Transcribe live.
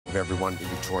of everyone in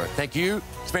Victoria. Thank you.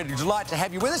 It's been a delight to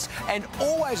have you with us, and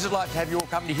always a delight to have your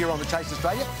company here on The Chase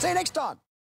Australia. See you next time.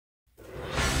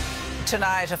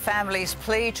 Tonight, a family's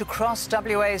plea to cross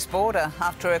WA's border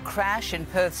after a crash in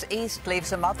Perth's east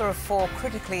leaves a mother of 4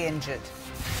 critically injured.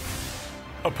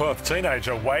 A Perth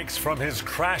teenager wakes from his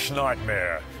crash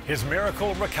nightmare, his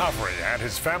miracle recovery and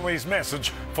his family's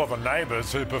message for the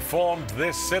neighbours who performed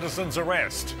this citizen's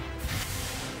arrest.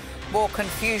 More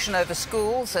confusion over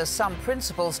schools as some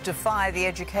principals defy the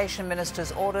Education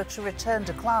Minister's order to return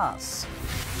to class.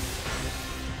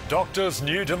 Doctors'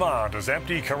 new demand as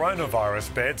empty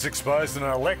coronavirus beds expose an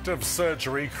elective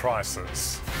surgery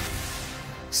crisis.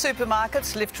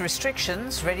 Supermarkets lift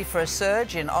restrictions, ready for a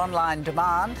surge in online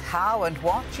demand. How and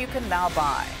what you can now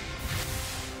buy.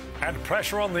 And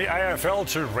pressure on the AFL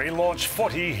to relaunch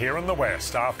footy here in the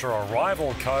West after a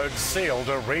rival code sealed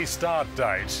a restart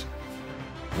date.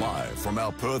 Live from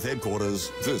our Perth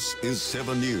headquarters, this is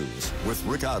 7 News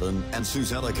with Ardon and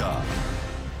Susannah Carr.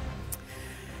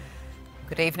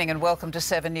 Good evening and welcome to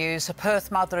 7 News. A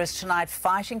Perth mother is tonight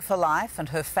fighting for life, and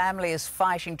her family is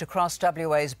fighting to cross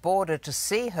WA's border to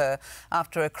see her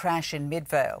after a crash in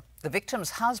Midvale. The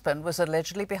victim's husband was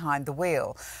allegedly behind the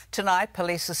wheel. Tonight,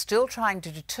 police are still trying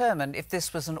to determine if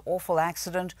this was an awful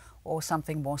accident or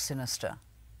something more sinister.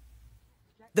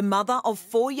 The mother of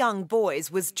 4 young boys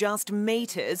was just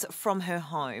metres from her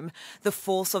home. The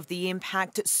force of the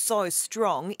impact so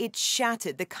strong it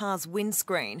shattered the car's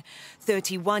windscreen.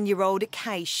 31-year-old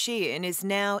Kay Sheehan is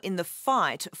now in the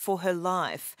fight for her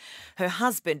life. Her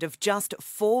husband of just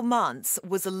 4 months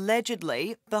was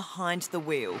allegedly behind the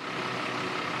wheel.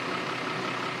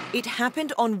 It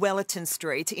happened on Wellerton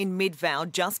Street in Midvale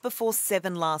just before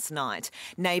 7 last night.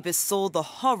 Neighbours saw the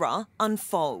horror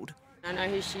unfold. I know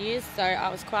who she is, so I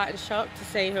was quite in shock to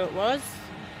see who it was.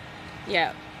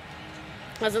 Yeah,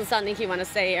 wasn't something you want to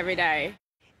see every day.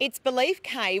 It's believed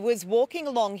Kay was walking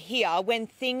along here when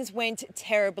things went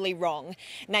terribly wrong.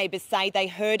 Neighbours say they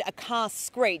heard a car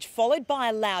screech followed by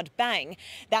a loud bang.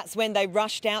 That's when they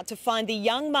rushed out to find the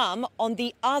young mum on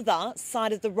the other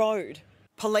side of the road.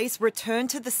 Police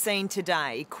returned to the scene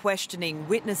today, questioning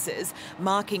witnesses,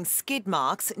 marking skid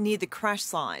marks near the crash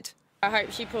site. I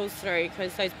hope she pulls through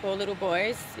because those poor little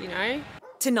boys, you know.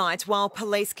 Tonight, while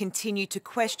police continue to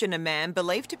question a man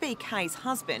believed to be Kay's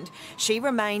husband, she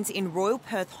remains in Royal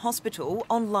Perth Hospital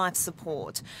on life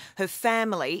support. Her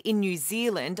family in New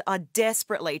Zealand are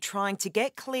desperately trying to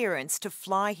get clearance to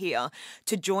fly here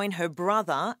to join her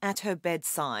brother at her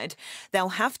bedside. They'll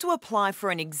have to apply for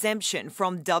an exemption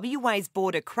from WA's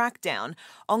border crackdown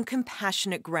on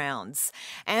compassionate grounds.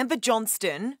 Amber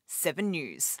Johnston, 7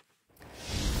 News.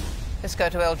 Let's go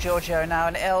to El Giorgio now.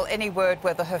 And El, any word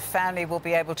whether her family will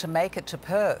be able to make it to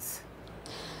Perth?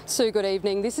 Sue, good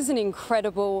evening. This is an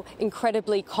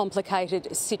incredibly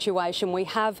complicated situation. We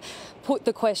have put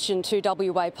the question to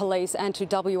WA Police and to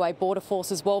WA Border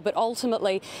Force as well, but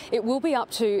ultimately it will be up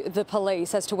to the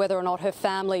police as to whether or not her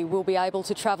family will be able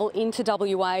to travel into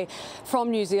WA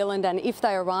from New Zealand, and if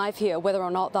they arrive here, whether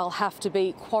or not they'll have to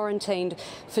be quarantined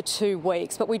for 2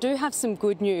 weeks. But we do have some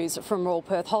good news from Royal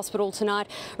Perth Hospital tonight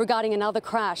regarding another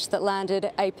crash that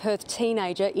landed a Perth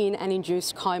teenager in an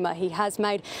induced coma. He has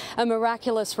made a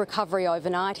miraculous recovery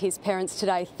overnight. His parents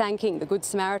today thanking the Good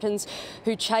Samaritans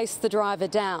who chased the driver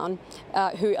down,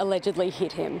 who allegedly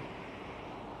hit him.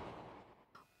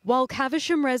 While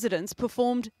Caversham residents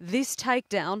performed this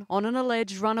takedown on an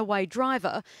alleged runaway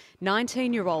driver,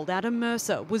 19-year-old Adam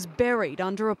Mercer was buried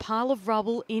under a pile of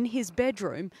rubble in his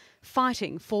bedroom,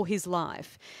 fighting for his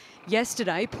life.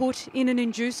 Yesterday, put in an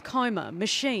induced coma,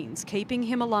 machines keeping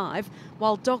him alive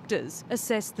while doctors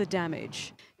assessed the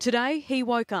damage. Today, he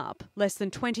woke up less than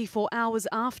 24 hours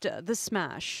after the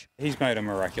smash. He's made a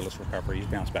miraculous recovery. He's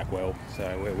bounced back well,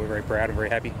 so we're very proud and very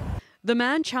happy. The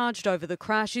man charged over the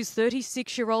crash is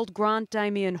 36-year-old Grant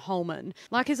Damien Holman.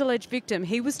 Like his alleged victim,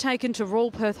 he was taken to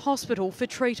Royal Perth Hospital for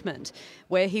treatment,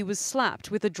 where he was slapped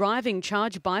with a driving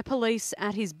charge by police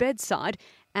at his bedside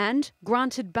and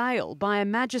granted bail by a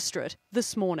magistrate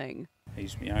this morning.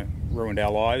 He's, ruined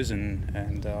our lives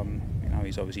and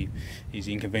he's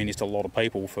inconvenienced a lot of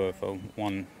people for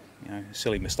one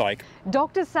silly mistake.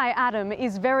 Doctors say Adam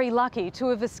is very lucky to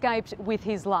have escaped with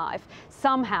his life.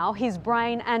 Somehow his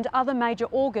brain and other major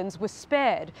organs were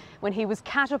spared when he was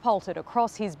catapulted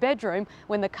across his bedroom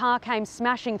when the car came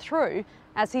smashing through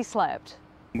as he slept.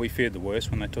 We feared the worst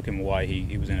when they took him away.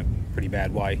 He was in a pretty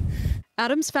bad way.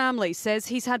 Adam's family says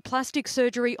he's had plastic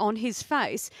surgery on his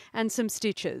face and some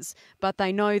stitches, but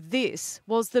they know this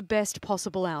was the best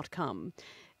possible outcome.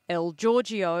 El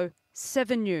Giorgio,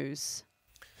 7 News.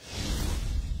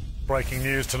 Breaking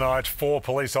news tonight, 4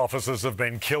 police officers have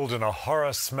been killed in a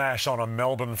horror smash on a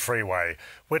Melbourne freeway.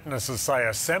 Witnesses say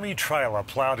a semi-trailer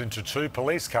ploughed into 2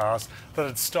 police cars that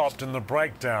had stopped in the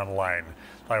breakdown lane.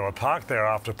 They were parked there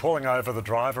after pulling over the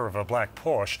driver of a black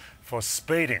Porsche for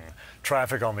speeding.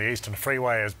 Traffic on the Eastern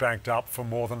Freeway is banked up for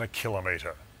more than a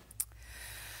kilometre.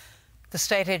 The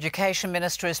State Education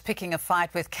Minister is picking a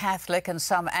fight with Catholic and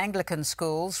some Anglican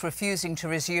schools refusing to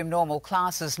resume normal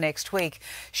classes next week.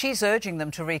 She's urging them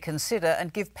to reconsider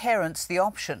and give parents the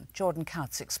option. Jordan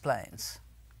Cutts explains.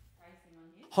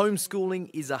 Homeschooling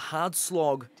is a hard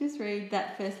slog. Just read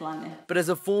that first line there. But as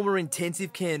a former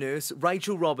intensive care nurse,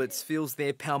 Rachel Roberts feels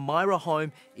their Palmyra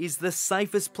home is the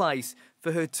safest place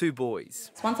for her 2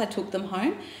 boys. Once I took them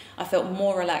home, I felt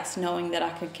more relaxed knowing that I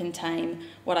could contain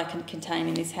what I could contain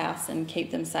in this house and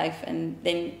keep them safe and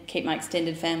then keep my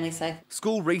extended family safe.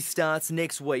 School restarts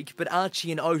next week, but Archie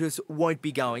and Otis won't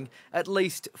be going, at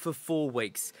least for 4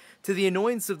 weeks. To the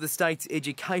annoyance of the state's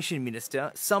education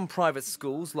minister, some private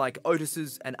schools like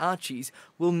Otis's and Archie's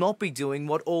will not be doing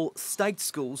what all state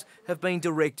schools have been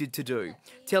directed to do.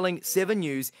 Telling 7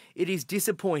 News it is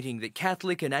disappointing that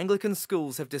Catholic and Anglican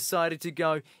schools have decided to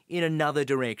go in another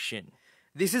direction.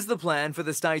 This is the plan for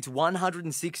the state's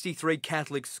 163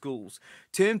 Catholic schools.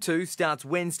 Term 2 starts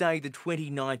Wednesday the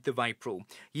 29th of April.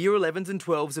 Year 11s and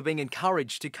 12s are being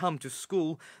encouraged to come to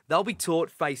school. They'll be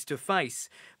taught face-to-face.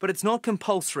 But it's not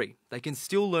compulsory. They can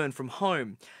still learn from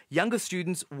home. Younger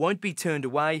students won't be turned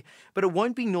away, but it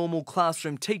won't be normal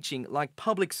classroom teaching like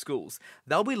public schools.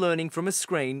 They'll be learning from a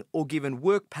screen or given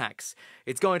work packs.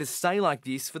 It's going to stay like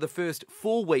this for the first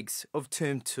 4 weeks of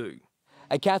Term 2.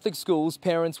 At Catholic schools,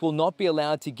 parents will not be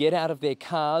allowed to get out of their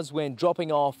cars when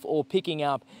dropping off or picking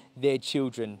up their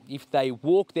children. If they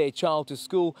walk their child to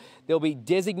school, there'll be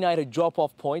designated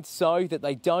drop-off points so that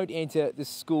they don't enter the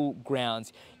school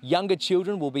grounds. Younger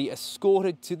children will be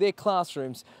escorted to their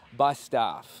classrooms by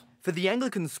staff. For the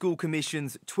Anglican School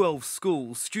Commission's 12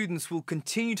 schools, students will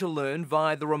continue to learn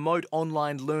via the remote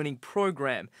online learning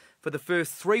program. For the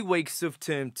first 3 weeks of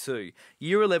Term 2,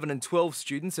 Year 11 and 12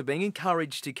 students are being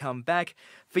encouraged to come back.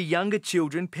 For younger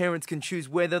children, parents can choose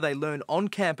whether they learn on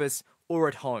campus or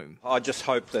at home. I just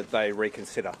hope that they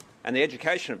reconsider. And the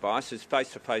education advice is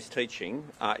face-to-face teaching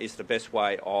is the best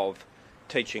way of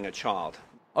teaching a child.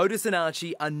 Otis and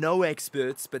Archie are no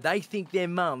experts, but they think their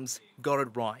mums got it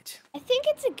right. I think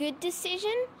it's a good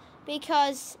decision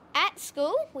because at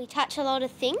school we touch a lot of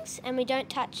things and we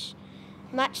don't touch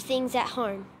much things at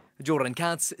home. Jordan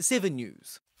Cutts, 7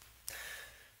 News.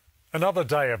 Another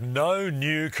day of no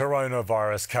new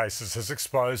coronavirus cases has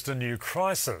exposed a new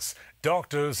crisis.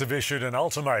 Doctors have issued an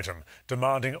ultimatum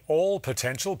demanding all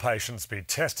potential patients be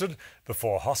tested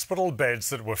before hospital beds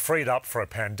that were freed up for a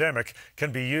pandemic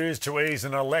can be used to ease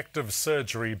an elective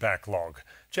surgery backlog.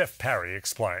 Jeff Parry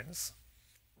explains.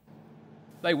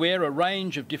 They wear a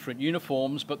range of different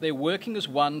uniforms, but they're working as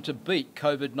one to beat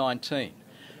COVID-19.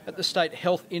 At the State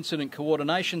Health Incident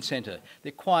Coordination Centre,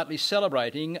 they're quietly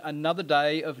celebrating another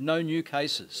day of no new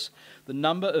cases. The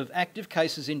number of active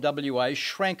cases in WA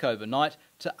shrank overnight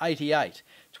to 88.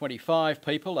 25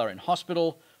 people are in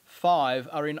hospital, 5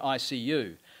 are in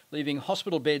ICU, leaving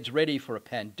hospital beds ready for a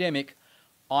pandemic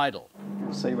idle.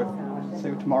 We'll see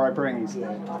what tomorrow brings.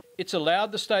 It's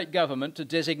allowed the state government to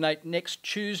designate next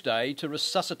Tuesday to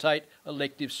resuscitate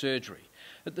elective surgery.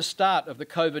 At the start of the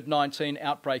COVID-19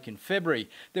 outbreak in February,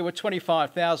 there were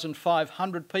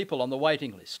 25,500 people on the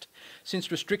waiting list.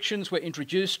 Since restrictions were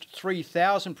introduced,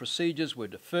 3,000 procedures were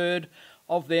deferred.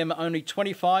 Of them, only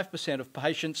 25% of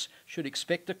patients should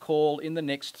expect a call in the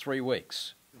next 3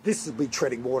 weeks. This will be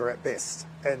treading water at best,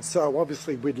 and so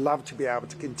obviously we'd love to be able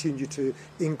to continue to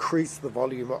increase the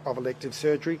volume of elective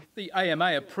surgery. The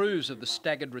AMA approves of the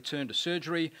staggered return to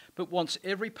surgery but wants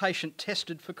every patient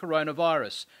tested for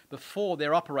coronavirus before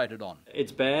they're operated on.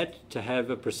 It's bad to have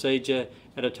a procedure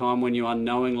at a time when you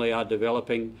unknowingly are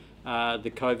developing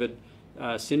the COVID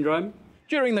syndrome.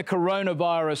 During the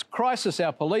coronavirus crisis,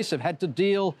 our police have had to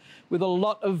deal with a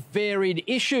lot of varied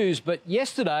issues, but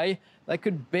yesterday they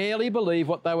could barely believe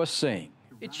what they were seeing.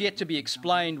 It's yet to be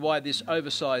explained why this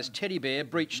oversized teddy bear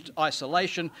breached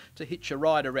isolation to hitch a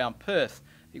ride around Perth.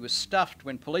 He was stuffed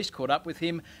when police caught up with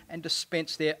him and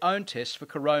dispensed their own test for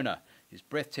corona, his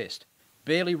breath test.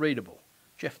 Barely readable.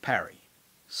 Jeff Parry,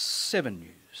 7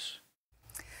 News.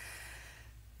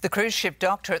 The cruise ship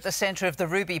doctor at the centre of the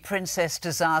Ruby Princess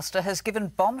disaster has given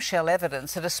bombshell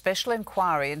evidence at a special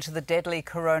inquiry into the deadly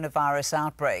coronavirus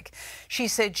outbreak. She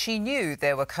said she knew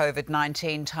there were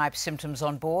COVID-19 type symptoms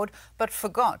on board, but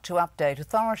forgot to update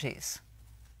authorities.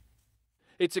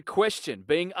 It's a question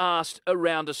being asked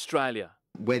around Australia.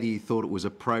 Whether you thought it was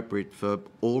appropriate for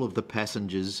all of the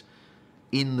passengers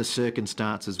in the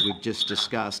circumstances we've just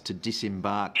discussed, to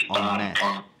disembark en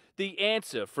masse? The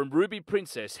answer from Ruby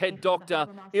Princess head doctor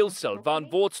Ilse van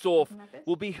Voortstorff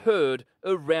will be heard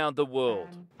around the world.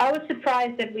 I was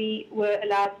surprised that we were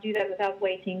allowed to do that without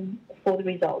waiting for the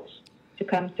results to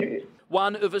come through.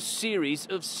 One of a series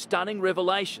of stunning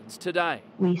revelations today.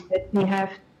 We certainly have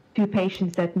 2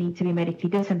 patients that need to be medically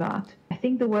disembarked. I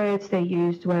think the words they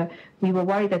used were, we were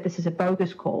worried that this is a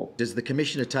bogus call. Does the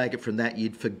Commissioner take it from that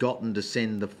you'd forgotten to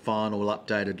send the final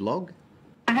updated log?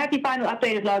 I have the final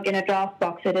updated log in a draft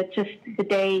box, and it just, the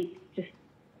day just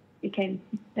became,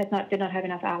 did not have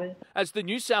enough hours. As the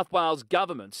New South Wales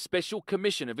Government's Special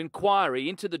Commission of Inquiry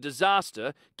into the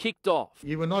disaster kicked off.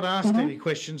 You were not asked any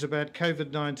questions about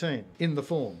COVID-19 in the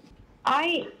form.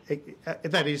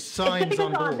 That is signs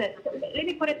on board. Let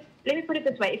me put it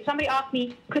this way. If somebody asked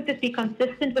me, could this be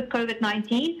consistent with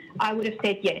COVID-19, I would have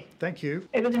said yes. Thank you.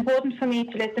 It was important for me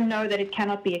to let them know that it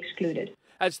cannot be excluded.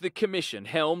 As the Commission,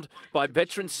 helmed by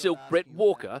veteran Silk Brett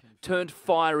Walker, turned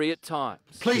fiery at times.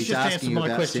 Please just answer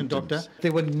my question, Doctor.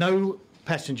 There were no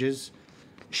passengers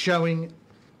showing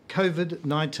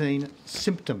COVID-19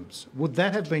 symptoms. Would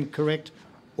that have been correct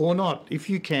or not? If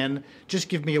you can, just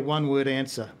give me a one-word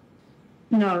answer.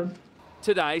 No.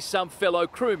 Today, some fellow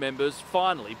crew members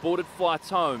finally boarded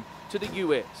flights home to the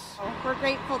US. We're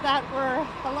grateful that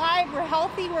we're alive, we're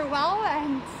healthy, we're well,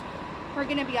 and we're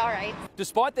going to be all right.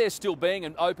 Despite there still being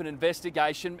an open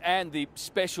investigation and the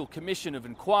Special Commission of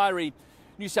Inquiry,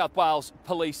 New South Wales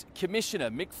Police Commissioner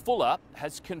Mick Fuller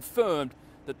has confirmed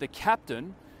that the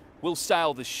captain will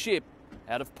sail the ship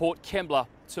out of Port Kembla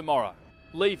tomorrow,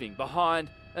 leaving behind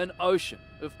an ocean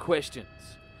of questions.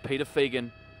 Peter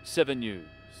Fegan, 7 News.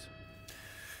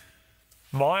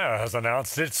 Myer has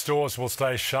announced its stores will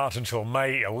stay shut until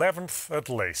May 11th at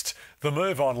least. The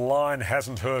move online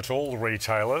hasn't hurt all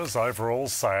retailers. Overall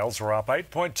sales were up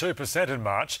 8.2% in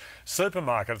March.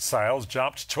 Supermarket sales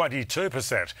jumped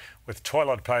 22%, with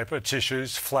toilet paper,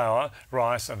 tissues, flour,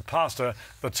 rice and pasta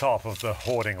the top of the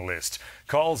hoarding list.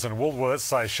 Coles and Woolworths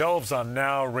say shelves are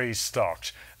now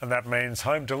restocked, and that means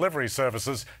home delivery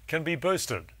services can be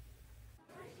boosted.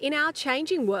 In our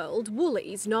changing world,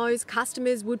 Woolies knows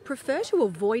customers would prefer to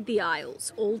avoid the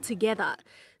aisles altogether.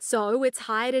 So it's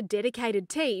hired a dedicated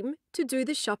team to do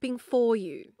the shopping for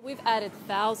you. We've added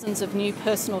thousands of new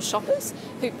personal shoppers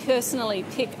who personally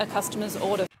pick a customer's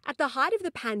order. At the height of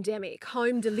the pandemic,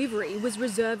 home delivery was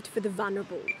reserved for the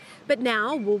vulnerable. But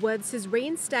now Woolworths has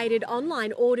reinstated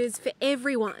online orders for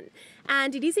everyone.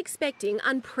 And it is expecting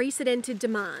unprecedented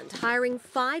demand, hiring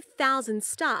 5,000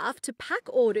 staff to pack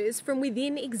orders from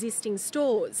within existing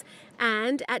stores.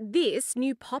 And at this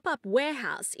new pop-up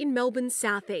warehouse in Melbourne's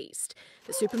southeast.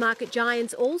 The supermarket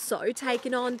giant's also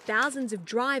taken on thousands of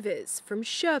drivers from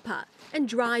Sherpa and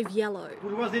Drive Yellow.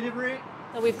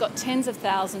 So we've got tens of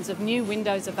thousands of new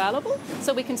windows available,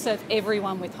 so we can serve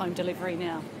everyone with home delivery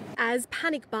now. As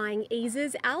panic buying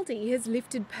eases, Aldi has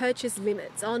lifted purchase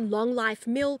limits on long-life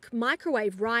milk,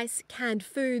 microwave rice, canned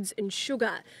foods and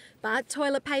sugar. But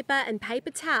toilet paper and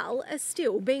paper towel are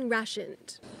still being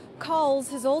rationed. Coles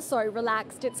has also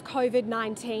relaxed its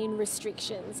COVID-19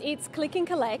 restrictions. Its click and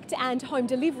collect and home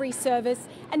delivery service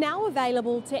are now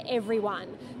available to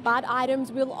everyone. But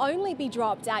items will only be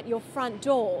dropped at your front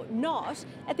door, not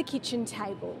at the kitchen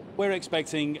table. We're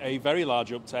expecting a very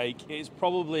large uptake. It's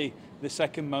probably the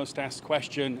second most asked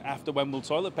question after when will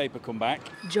toilet paper come back.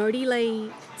 Jodie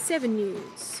Lee, 7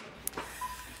 News.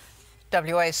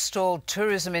 WA's stalled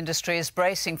tourism industry is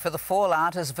bracing for the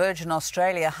fallout as Virgin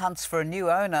Australia hunts for a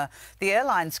new owner. The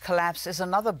airline's collapse is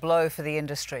another blow for the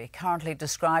industry, currently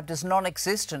described as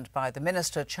non-existent by the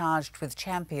minister charged with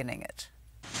championing it.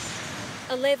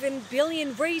 11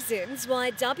 billion reasons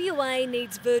why WA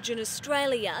needs Virgin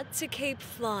Australia to keep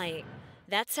flying.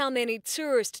 That's how many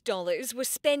tourist dollars were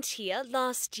spent here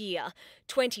last year.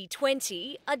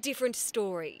 2020, a different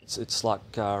story. It's like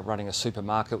running a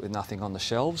supermarket with nothing on the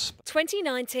shelves.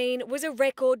 2019 was a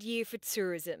record year for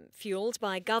tourism, fuelled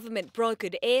by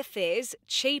government-brokered airfares,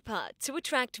 cheaper to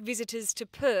attract visitors to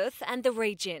Perth and the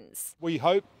regions. We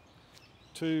hope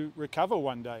to recover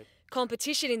one day.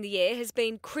 Competition in the air has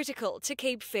been critical to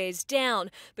keep fares down,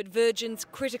 but Virgin's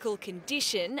critical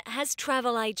condition has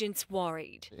travel agents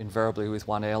worried. Invariably with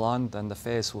one airline, then the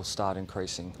fares will start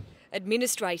increasing.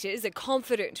 Administrators are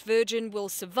confident Virgin will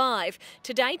survive.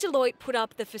 Today, Deloitte put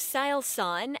up the for sale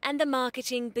sign and the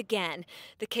marketing began.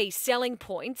 The key selling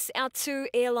points, our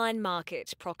two-airline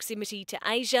market, proximity to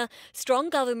Asia, strong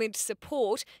government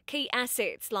support, key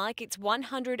assets like its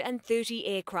 130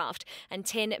 aircraft and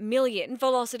 10 million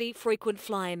Velocity frequent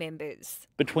flyer members.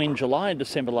 Between July and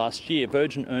December last year,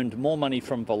 Virgin earned more money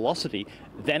from Velocity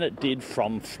than it did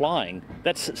from flying.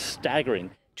 That's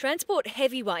staggering. Transport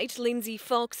heavyweight Lindsay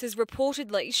Fox has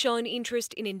reportedly shown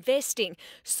interest in investing.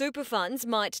 Super funds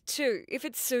might too, if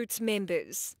it suits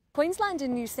members. Queensland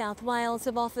and New South Wales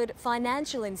have offered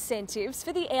financial incentives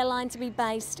for the airline to be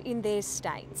based in their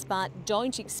states, but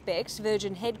don't expect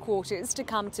Virgin headquarters to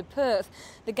come to Perth.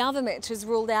 The government has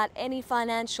ruled out any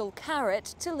financial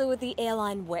carrot to lure the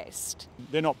airline west.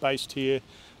 They're not based here.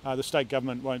 The state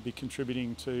government won't be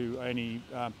contributing to any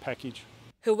package.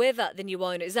 Whoever the new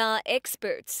owners are,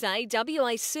 experts say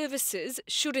WA services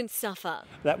shouldn't suffer.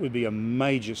 That would be a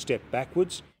major step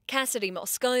backwards. Cassidy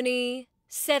Mosconi,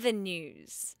 7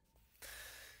 News.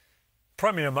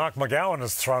 Premier Mark McGowan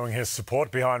is throwing his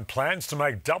support behind plans to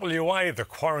make WA the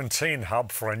quarantine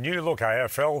hub for a new-look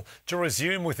AFL to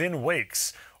resume within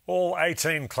weeks. All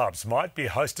 18 clubs might be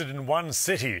hosted in one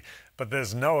city, but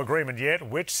there's no agreement yet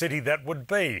which city that would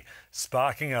be,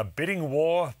 sparking a bidding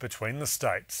war between the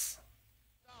states.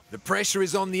 The pressure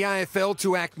is on the AFL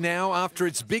to act now after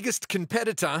its biggest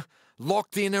competitor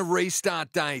locked in a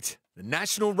restart date. The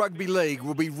National Rugby League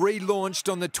will be relaunched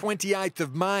on the 28th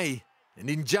of May. And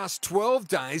in just 12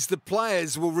 days, the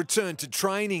players will return to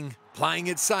training. Playing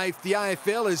it safe, the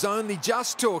AFL is only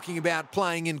just talking about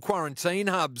playing in quarantine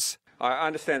hubs. I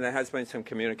understand there has been some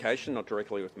communication, not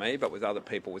directly with me, but with other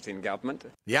people within government.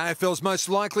 The AFL's most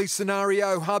likely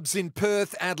scenario hubs in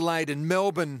Perth, Adelaide and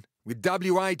Melbourne, with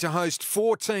WA to host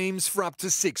 4 teams for up to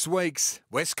 6 weeks.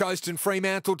 West Coast and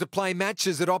Fremantle to play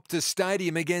matches at Optus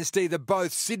Stadium against either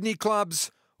both Sydney clubs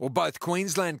or both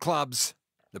Queensland clubs.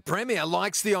 The Premier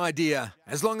likes the idea,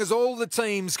 as long as all the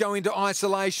teams go into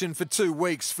isolation for 2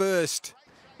 weeks first.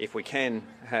 If we can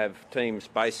have teams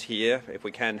based here, if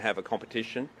we can have a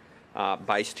competition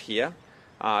based here,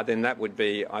 then that would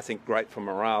be, I think, great for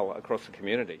morale across the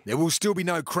community. There will still be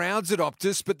no crowds at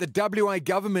Optus, but the WA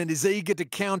government is eager to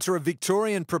counter a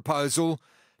Victorian proposal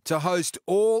to host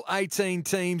all 18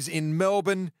 teams in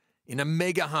Melbourne in a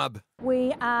mega hub.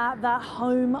 We are the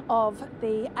home of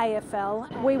the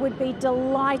AFL. We would be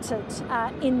delighted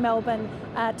in Melbourne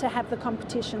to have the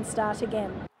competition start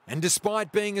again. And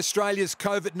despite being Australia's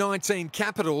COVID-19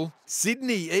 capital,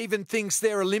 Sydney even thinks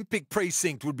their Olympic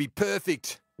precinct would be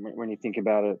perfect. When you think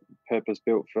about it,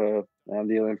 purpose-built for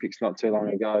the Olympics not too long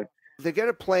ago. They're going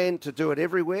to plan to do it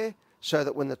everywhere so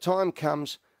that when the time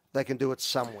comes, they can do it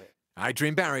somewhere.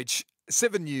 Adrian Barrage,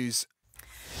 7 News.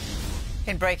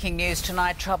 In breaking news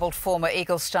tonight, troubled former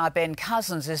Eagle star Ben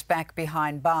Cousins is back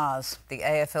behind bars. The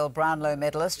AFL Brownlow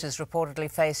medalist is reportedly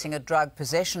facing a drug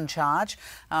possession charge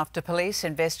after police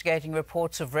investigating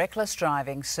reports of reckless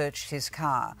driving searched his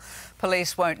car.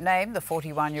 Police won't name the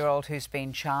 41-year-old who's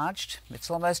been charged.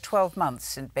 It's almost 12 months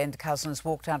since Ben Cousins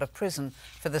walked out of prison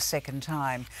for the second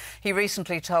time. He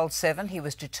recently told Seven he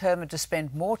was determined to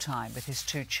spend more time with his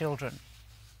 2 children.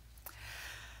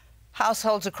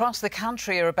 Households across the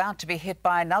country are about to be hit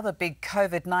by another big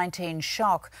COVID-19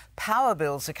 shock. Power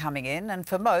bills are coming in, and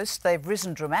for most, they've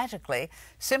risen dramatically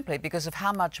simply because of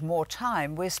how much more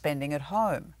time we're spending at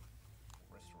home.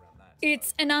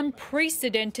 It's an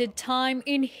unprecedented time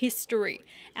in history.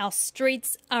 Our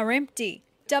streets are empty.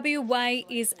 WA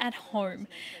is at home.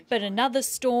 But another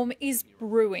storm is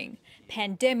brewing.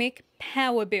 Pandemic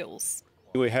power bills.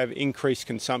 We have increased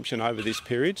consumption over this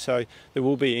period, so there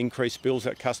will be increased bills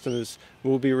that customers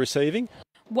will be receiving.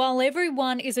 While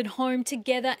everyone is at home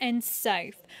together and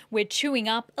safe, we're chewing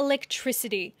up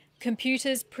electricity.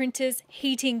 Computers, printers,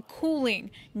 heating,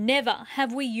 cooling. Never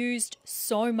have we used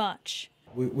so much.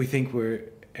 We think we're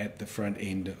at the front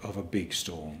end of a big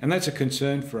storm, and that's a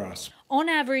concern for us. On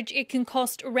average, it can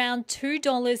cost around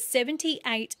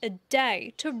 $2.78 a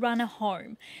day to run a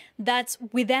home. That's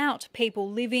without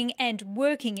people living and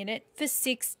working in it for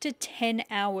 6 to 10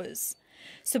 hours.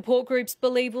 Support groups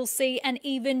believe we'll see an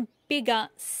even bigger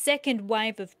second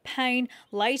wave of pain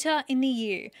later in the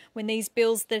year when these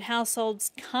bills that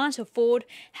households can't afford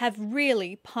have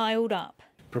really piled up.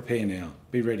 Prepare now,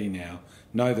 be ready now,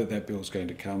 know that that bill's going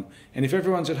to come. And if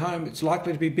everyone's at home, it's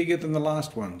likely to be bigger than the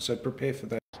last one, so prepare for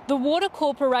that. The Water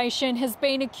Corporation has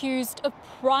been accused of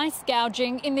price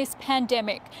gouging in this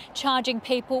pandemic, charging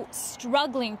people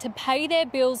struggling to pay their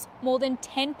bills more than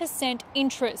 10%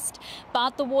 interest.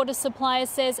 But the water supplier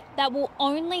says that will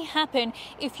only happen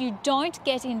if you don't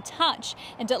get in touch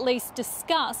and at least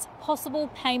discuss possible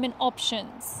payment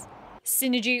options.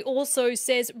 Synergy also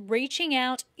says reaching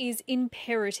out is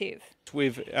imperative.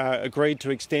 We've agreed to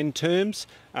extend terms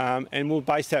and we'll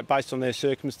base that based on their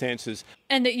circumstances.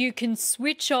 And that you can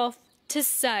switch off to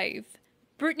save.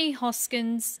 Brittany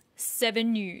Hoskins,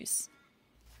 7 News.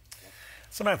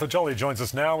 Samantha Jolly joins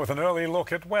us now with an early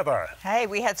look at weather. Hey,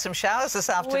 we had some showers this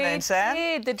afternoon, Sam. We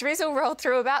did. The drizzle rolled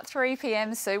through about 3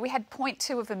 p.m, so we had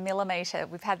 0.2 of a millimetre.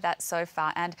 We've had that so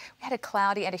far, and we had a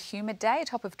cloudy and a humid day, a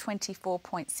top of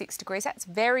 24.6 degrees. That's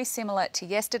very similar to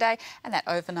yesterday, and that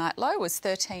overnight low was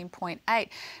 13.8.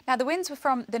 Now, the winds were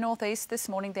from the northeast this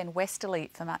morning, then westerly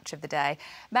for much of the day.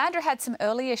 Mandurah had some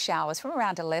earlier showers from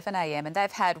around 11 a.m, and they've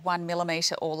had 1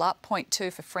 millimetre all up,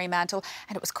 0.2 for Fremantle,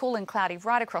 and it was cool and cloudy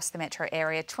right across the metro area.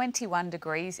 21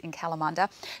 degrees in Kalamunda.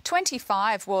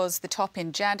 25 was the top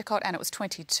in Jandakot, and it was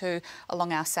 22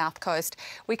 along our south coast.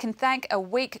 We can thank a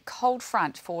weak cold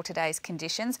front for today's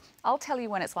conditions. I'll tell you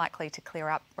when it's likely to clear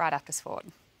up right after sport.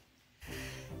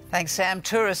 Thanks, Sam.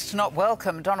 Tourists not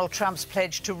welcome. Donald Trump's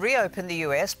pledge to reopen the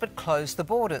US but close the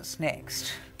borders.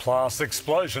 Next. Plus,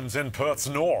 explosions in Perth's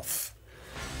north.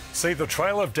 See the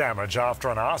trail of damage after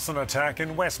an arson attack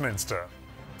in Westminster.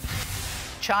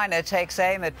 China takes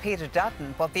aim at Peter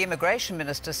Dutton, what the immigration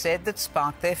minister said that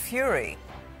sparked their fury.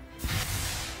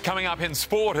 Coming up in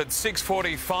sport at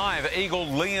 6:45, Eagle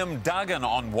Liam Duggan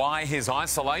on why his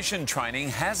isolation training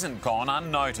hasn't gone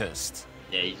unnoticed.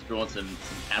 Yeah, he's drawn some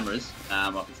cameras.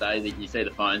 I can say that you see the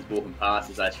phones walking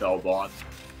past as they stroll by.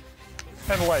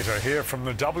 And later, hear from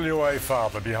the WA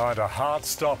father behind a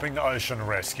heart-stopping ocean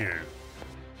rescue.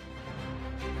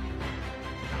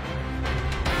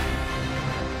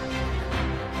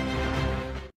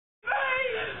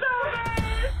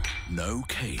 No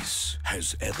case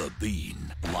has ever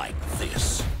been like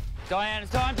this. Diane,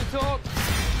 it's time to talk.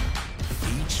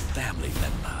 Each family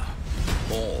member,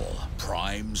 all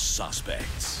prime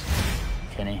suspects.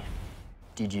 Kenny,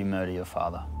 did you murder your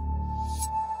father?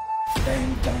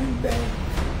 Bang, bang, bang.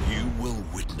 You will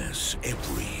witness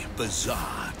every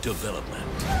bizarre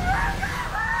development.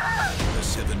 The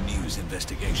 7 News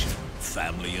investigation,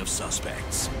 Family of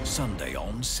Suspects, Sunday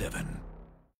on 7.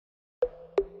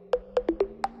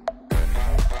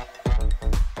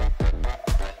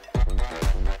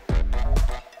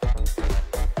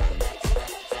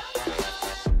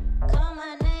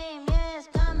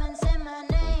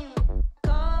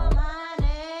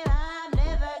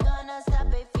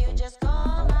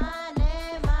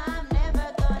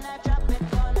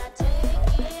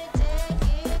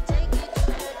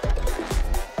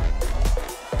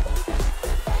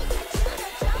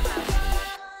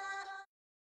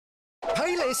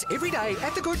 Every day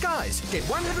at The Good Guys. Get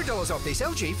 $100 off this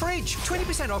LG fridge,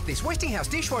 20% off this Westinghouse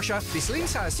dishwasher, this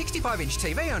Linsar 65-inch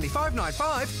TV only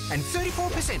 $5.95, and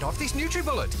 34% off this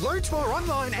NutriBullet. Loads more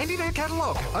online and in our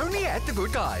catalogue, only at The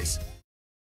Good Guys.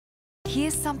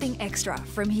 Here's something extra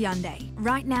from Hyundai.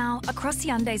 Right now, across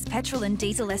Hyundai's petrol and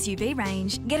diesel SUV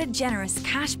range, get a generous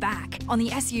cash back on the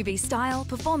SUV style,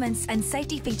 performance and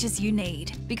safety features you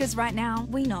need. Because right now,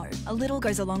 we know a little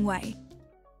goes a long way.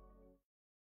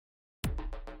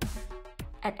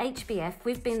 At HBF,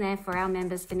 we've been there for our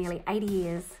members for nearly 80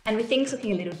 years. And with things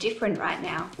looking a little different right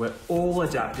now, we're all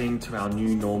adapting to our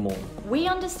new normal. We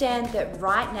understand that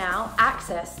right now,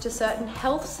 access to certain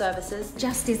health services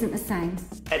just isn't the same.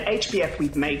 At HBF,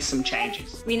 we've made some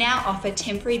changes. We now offer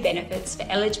temporary benefits for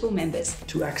eligible members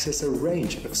to access a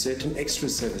range of certain extra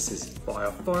services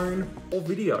via phone or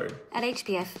video. At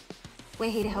HBF,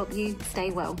 we're here to help you stay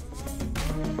well.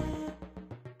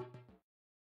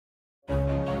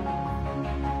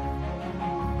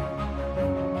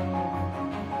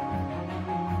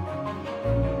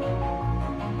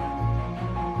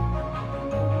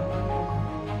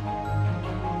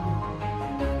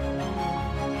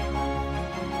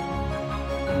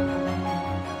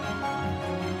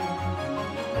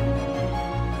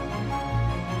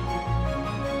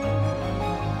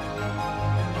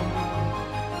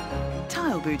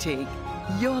 Boutique.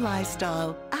 Your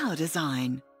lifestyle, our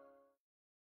design.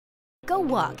 Go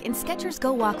walk in Skechers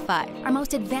Go Walk 5, our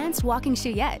most advanced walking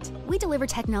shoe yet. We deliver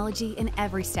technology in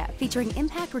every step, featuring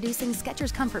impact-reducing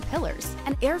Skechers Comfort pillars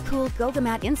and air-cooled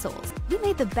Go-Mat insoles. We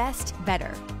made the best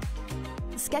better.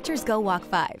 Skechers Go Walk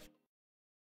 5.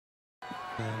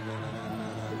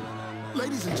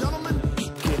 Ladies and gentlemen,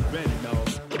 get ready now.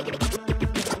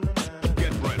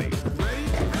 Get ready.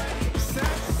 Ready,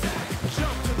 set,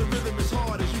 jump to the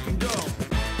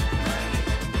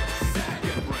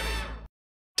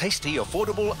Tasty,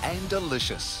 affordable and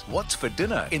delicious. What's for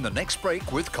dinner in the next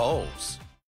break with Coles?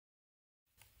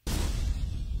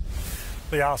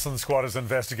 The arson squad is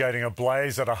investigating a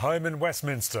blaze at a home in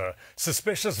Westminster.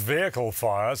 Suspicious vehicle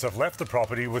fires have left the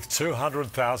property with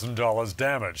 $200,000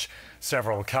 damage.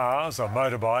 Several cars, a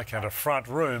motorbike and a front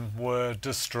room were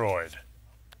destroyed.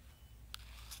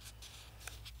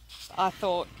 I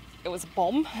thought it was a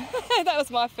bomb. That was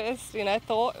my first,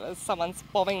 thought. It was someone's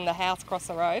bombing the house across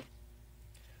the road.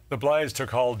 The blaze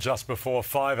took hold just before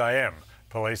 5 a.m.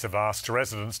 Police have asked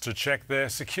residents to check their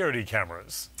security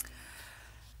cameras.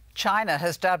 China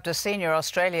has dubbed a senior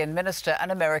Australian minister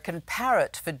an American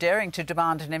parrot for daring to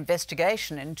demand an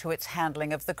investigation into its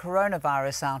handling of the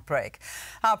coronavirus outbreak.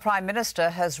 Our Prime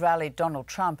Minister has rallied Donald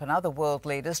Trump and other world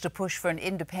leaders to push for an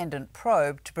independent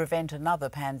probe to prevent another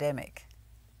pandemic.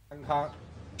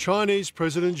 Chinese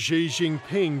President Xi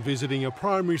Jinping visiting a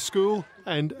primary school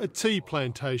and a tea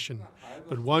plantation,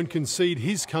 but won't concede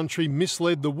his country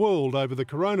misled the world over the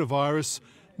coronavirus,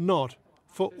 not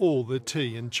for all the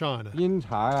tea in China.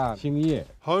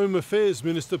 Home Affairs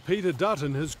Minister Peter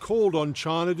Dutton has called on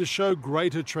China to show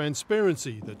greater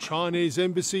transparency, the Chinese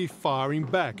embassy firing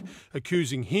back,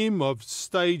 accusing him of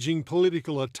staging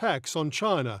political attacks on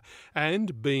China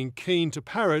and being keen to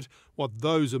parrot what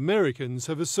those Americans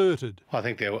have asserted. I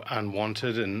think they were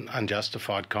unwanted and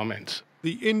unjustified comments.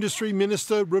 The industry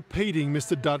minister repeating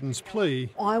Mr Dutton's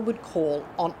plea. I would call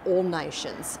on all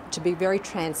nations to be very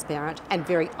transparent and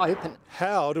very open.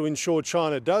 How to ensure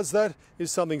China does that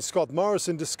is something Scott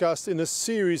Morrison discussed in a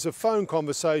series of phone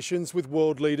conversations with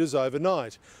world leaders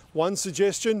overnight. One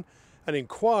suggestion, an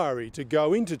inquiry to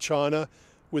go into China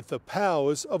with the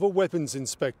powers of a weapons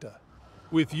inspector.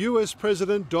 With US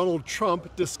President Donald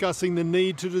Trump discussing the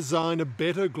need to design a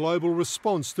better global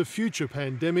response to future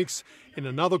pandemics, in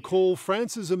another call,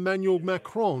 France's Emmanuel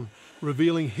Macron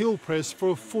revealing he'll press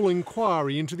for a full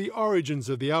inquiry into the origins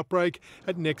of the outbreak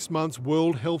at next month's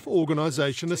World Health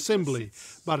Organization Assembly,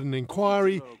 but an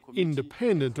inquiry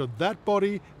independent of that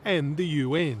body and the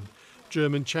UN.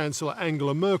 German Chancellor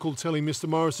Angela Merkel telling Mr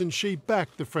Morrison she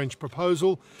backed the French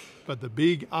proposal, but the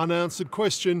big unanswered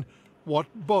question, what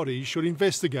body should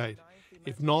investigate?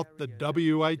 If not the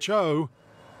WHO,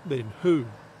 then who?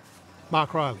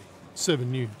 Mark Riley,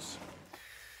 7 News.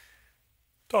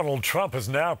 Donald Trump is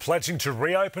now pledging to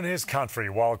reopen his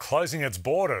country while closing its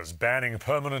borders, banning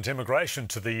permanent immigration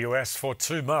to the US for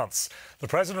 2 months. The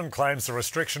president claims the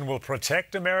restriction will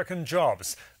protect American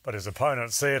jobs, but his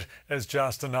opponents see it as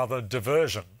just another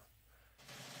diversion.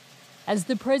 As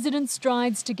the president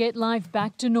strides to get life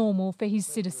back to normal for his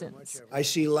citizens. I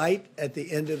see light at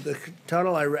the end of the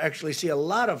tunnel. I actually see a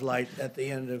lot of light at the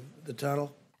end of the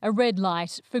tunnel. A red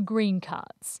light for green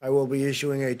cards. I will be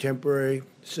issuing a temporary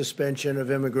suspension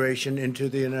of immigration into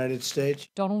the United States.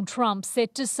 Donald Trump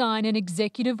set to sign an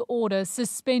executive order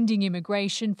suspending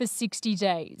immigration for 60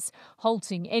 days,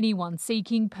 halting anyone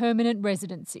seeking permanent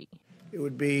residency. It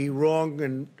would be wrong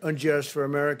and unjust for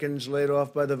Americans laid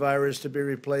off by the virus to be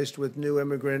replaced with new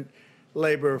immigrant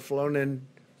labour flown in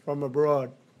from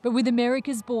abroad. But with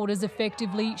America's borders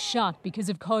effectively shut because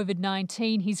of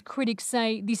COVID-19, his critics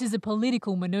say this is a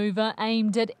political manoeuvre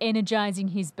aimed at energising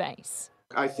his base.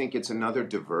 I think it's another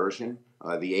diversion.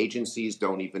 The agencies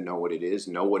don't even know what it is.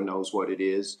 No one knows what it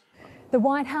is. The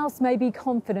White House may be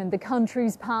confident the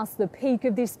country's past the peak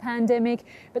of this pandemic,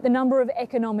 but the number of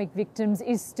economic victims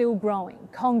is still growing.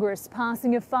 Congress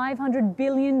passing a $500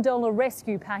 billion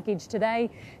rescue package today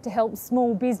to help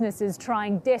small businesses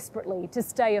trying desperately to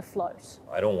stay afloat.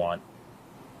 I don't want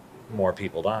more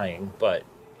people dying, but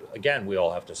again, we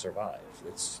all have to survive.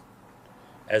 It's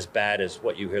as bad as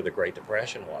what you hear the Great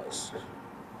Depression was.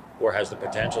 Or has the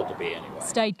potential to be anyway.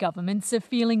 State governments are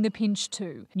feeling the pinch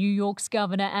too. New York's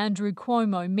Governor Andrew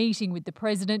Cuomo meeting with the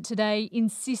president today,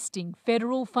 insisting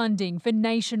federal funding for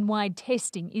nationwide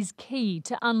testing is key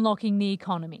to unlocking the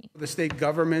economy. The state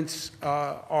governments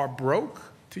are broke,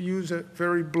 to use a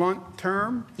very blunt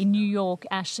term. In New York,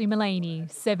 Ashley Mullaney,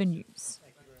 7 News.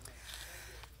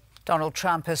 Donald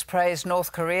Trump has praised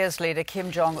North Korea's leader Kim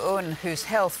Jong-un, whose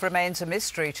health remains a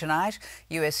mystery tonight.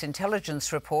 US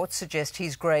intelligence reports suggest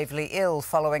he's gravely ill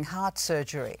following heart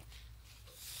surgery.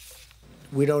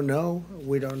 We don't know.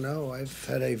 We don't know. I've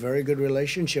had a very good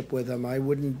relationship with him. I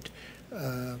wouldn't,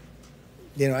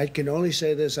 I can only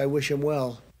say this, I wish him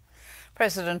well.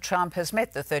 President Trump has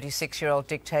met the 36-year-old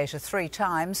dictator 3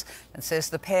 times and says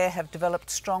the pair have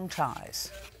developed strong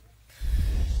ties.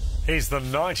 He's the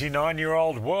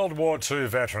 99-year-old World War II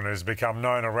veteran who's become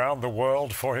known around the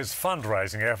world for his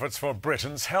fundraising efforts for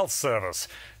Britain's health service.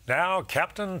 Now,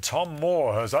 Captain Tom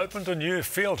Moore has opened a new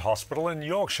field hospital in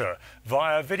Yorkshire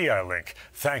via video link,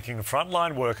 thanking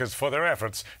frontline workers for their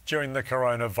efforts during the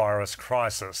coronavirus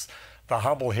crisis. The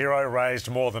humble hero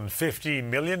raised more than $50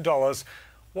 million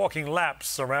walking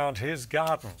laps around his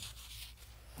garden.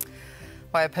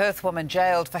 A Perth woman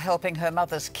jailed for helping her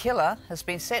mother's killer has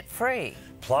been set free.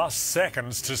 Plus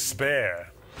seconds to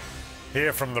spare.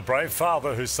 Hear from the brave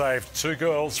father who saved 2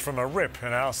 girls from a rip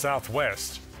in our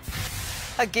southwest.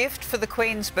 A gift for the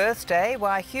Queen's birthday,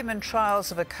 why human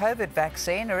trials of a COVID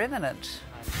vaccine are imminent.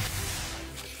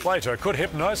 Later, could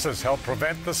hypnosis help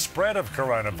prevent the spread of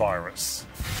coronavirus?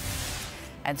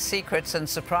 And secrets and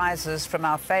surprises from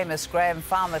our famous Graham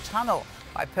Farmer tunnel,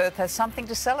 why Perth has something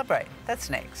to celebrate. That's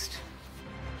next.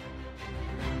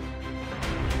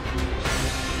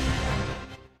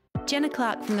 Jenna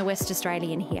Clark from the West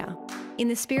Australian here. In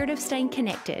the spirit of staying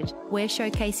connected, we're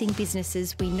showcasing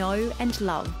businesses we know and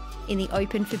love in the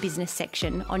Open for Business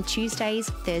section on Tuesdays,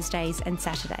 Thursdays and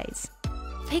Saturdays.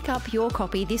 Pick up your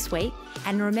copy this week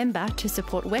and remember to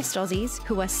support West Aussies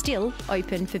who are still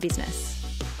open for business.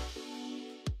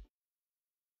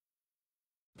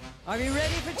 Are you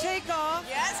ready for takeoff?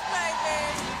 Yes,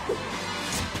 baby.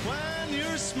 When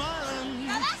you're smiling.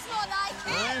 Now that's more like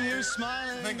it. When you're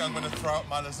smiling. I think I'm going to throw up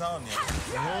my lasagna.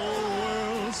 The whole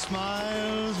world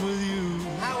smiles with you.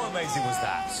 How amazing was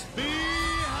that?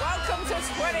 Welcome to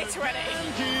 2020.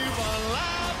 Keep on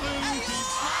laughing, keep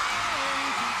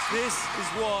smiling. This is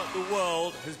what the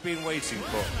world has been waiting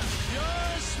for.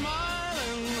 You're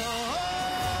smiling, the whole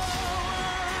world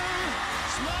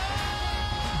smiles.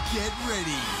 Get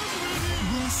ready.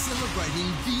 We're celebrating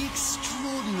the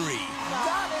extraordinary.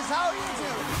 That is how you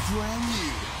do it. Brand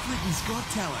new Britain's Got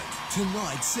Talent.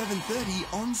 Tonight, 7:30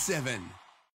 on 7.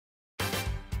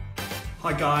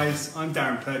 Hi guys, I'm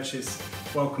Darren Purchase.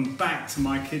 Welcome back to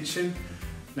my kitchen.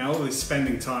 Now all this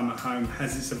spending time at home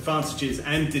has its advantages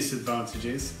and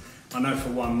disadvantages. I know for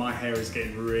one, my hair is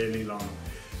getting really long.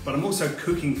 But I'm also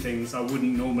cooking things I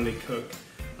wouldn't normally cook.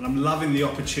 And I'm loving the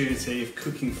opportunity of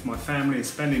cooking for my family and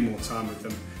spending more time with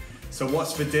them. So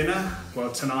what's for dinner?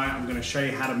 Well, tonight I'm going to show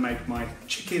you how to make my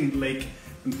chicken, leek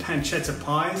and pancetta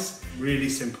pies. Really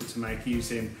simple to make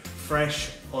using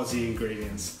fresh Aussie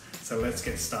ingredients. So let's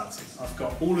get started. I've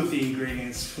got all of the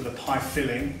ingredients for the pie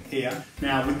filling here.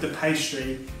 Now with the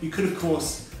pastry, you could of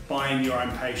course buy in your own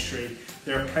pastry.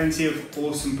 There are plenty of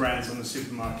awesome brands on the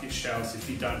supermarket shelves if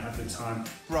you don't have the time.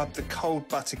 Rub the cold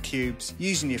butter cubes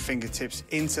using your fingertips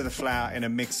into the flour in a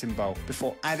mixing bowl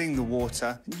before adding the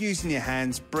water. Using your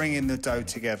hands, bring in the dough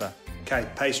together. Okay,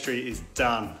 pastry is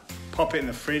done. Pop it in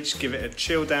the fridge, give it a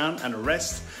chill down and a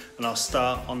rest, and I'll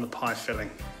start on the pie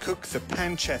filling. Cook the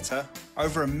pancetta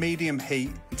over a medium heat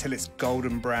until it's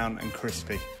golden brown and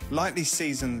crispy. Lightly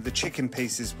season the chicken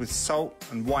pieces with salt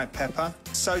and white pepper.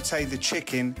 Sauté the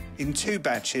chicken in 2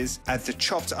 batches. Add the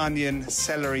chopped onion,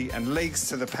 celery and leeks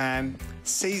to the pan.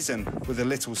 Season with a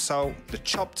little salt, the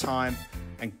chopped thyme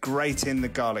and grate in the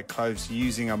garlic cloves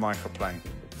using a microplane.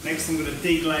 Next I'm going to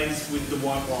deglaze with the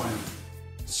white wine.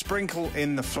 Sprinkle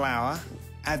in the flour,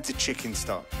 add the chicken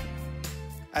stock.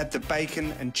 Add the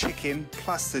bacon and chicken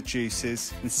plus the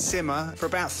juices and simmer for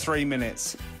about 3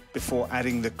 minutes before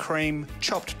adding the cream,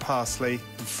 chopped parsley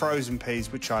and frozen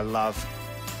peas, which I love.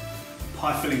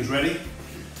 Pie filling's ready.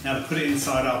 Now to put it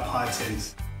inside our pie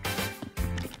tins.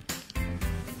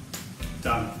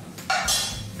 Done.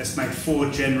 Let's make 4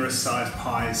 generous sized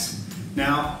pies.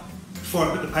 Now, before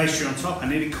I put the pastry on top, I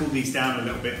need to cool these down a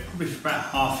little bit, probably for about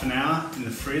half an hour in the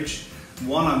fridge.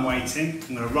 While I'm waiting,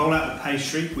 I'm going to roll out the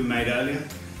pastry we made earlier,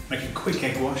 make a quick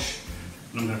egg wash,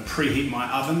 and I'm going to preheat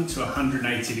my oven to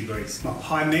 180 degrees. My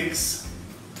pie mix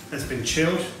has been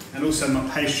chilled, and also my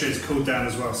pastry has cooled down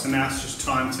as well. So now it's just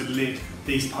time to lid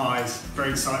these pies.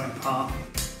 Very exciting part.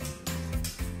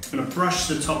 I'm going to brush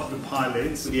the top of the pie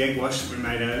lids with the egg wash that we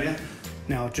made earlier.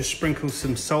 Now I'll just sprinkle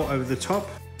some salt over the top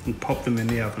and pop them in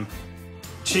the oven.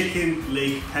 Chicken,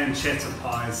 leek, pancetta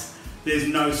pies. There's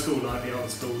no school like the old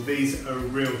school. These are a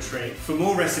real treat. For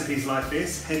more recipes like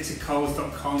this, head to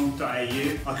coles.com.au.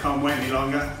 I can't wait any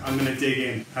longer. I'm going to dig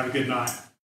in. Have a good night.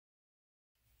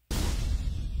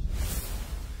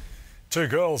 2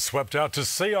 girls swept out to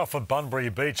sea off of Bunbury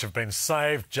Beach have been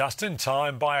saved just in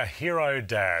time by a hero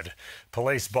dad.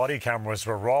 Police body cameras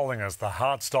were rolling as the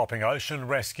heart-stopping ocean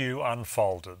rescue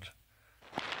unfolded.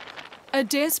 A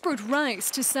desperate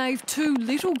race to save 2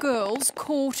 little girls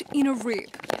caught in a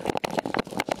rip.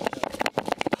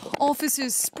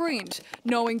 Officers sprint,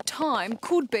 knowing time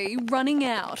could be running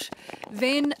out.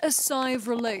 Then a sigh of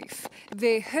relief.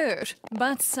 They're hurt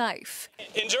but safe.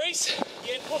 Injuries?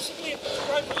 Yeah, possibly.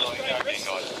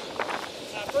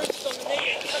 Bruises on the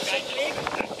knee, cuts on the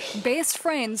leg. Best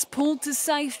friends pulled to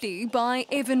safety by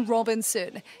Evan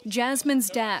Robinson,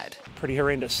 Jasmine's dad. Pretty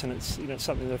horrendous, and it's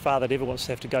something that a father never wants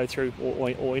to have to go through,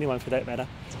 or anyone for that matter.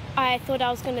 I thought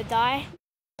I was going to die.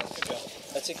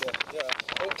 That's it, girl. You're right.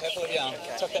 Oh, careful of your arm.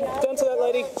 Tuck that down to that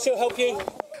lady. She'll help you.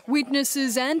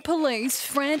 Witnesses and police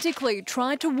frantically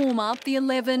tried to warm up the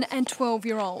 11 and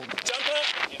 12-year-old.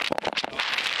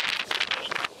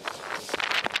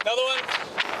 Another one.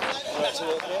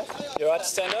 You're right to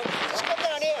stand up? Just come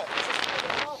down here.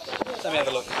 Let me have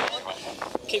a look.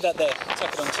 Keep that there.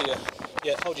 Tuck it onto you.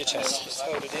 Yeah, hold your chest. Just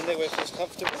hold it in there where it feels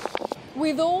comfortable.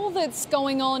 With all that's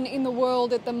going on in the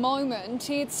world at the moment,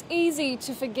 it's easy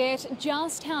to forget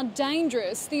just how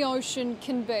dangerous the ocean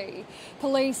can be.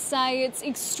 Police say it's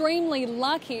extremely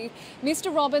lucky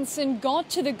Mr. Robinson got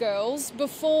to the girls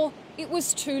before it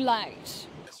was too late.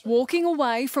 Walking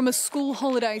away from a school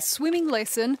holiday swimming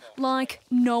lesson like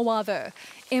no other.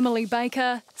 Emily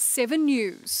Baker, 7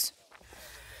 News.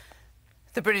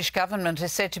 The British government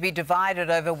is said to be divided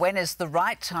over when is the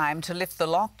right time to lift the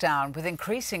lockdown, with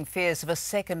increasing fears of a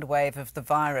second wave of the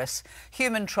virus.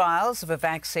 Human trials of a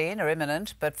vaccine are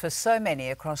imminent, but for so many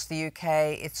across the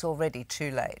UK, it's already too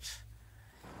late.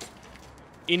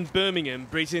 In Birmingham,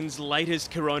 Britain's latest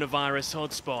coronavirus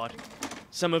hotspot,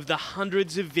 some of the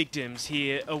hundreds of victims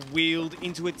here are wheeled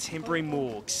into a temporary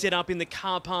morgue set up in the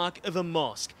car park of a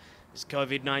mosque as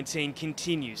COVID-19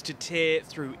 continues to tear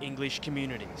through English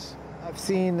communities. I've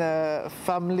seen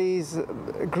families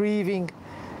grieving,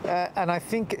 and I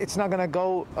think it's not going to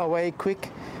go away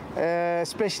quick,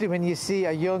 especially when you see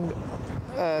a young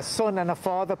son and a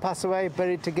father pass away,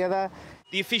 buried together.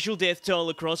 The official death toll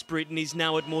across Britain is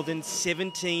now at more than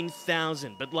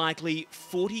 17,000, but likely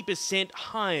 40%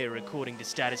 higher, according to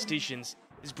statisticians,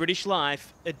 as British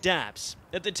life adapts.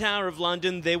 At the Tower of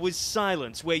London, there was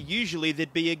silence where usually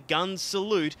there'd be a gun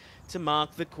salute to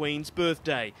mark the Queen's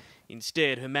birthday.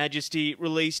 Instead, Her Majesty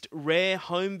released rare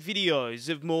home videos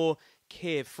of more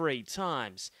carefree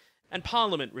times. And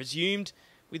Parliament resumed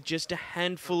with just a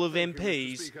handful of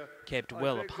MPs kept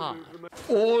well apart.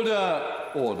 Order,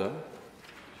 order.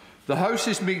 The House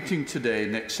is meeting today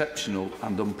in exceptional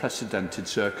and unprecedented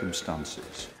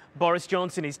circumstances. Boris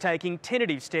Johnson is taking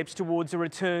tentative steps towards a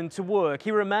return to work.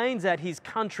 He remains at his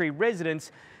country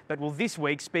residence, but will this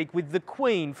week speak with the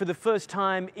Queen for the first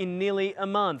time in nearly a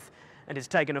month, and has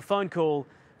taken a phone call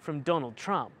from Donald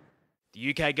Trump.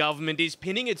 The UK government is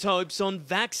pinning its hopes on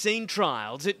vaccine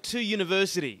trials at 2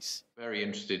 universities. Very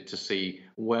interested to see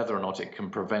whether or not it can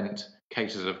prevent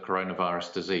cases of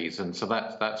coronavirus disease, and so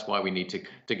that's why we need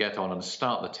to get on and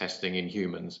start the testing in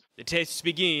humans. The tests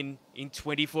begin in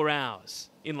 24 hours.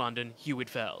 In London, Hugh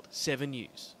Whitfield, 7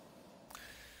 News.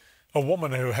 A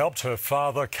woman who helped her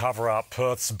father cover up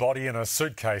Perth's body in a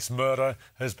suitcase murder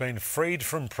has been freed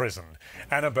from prison.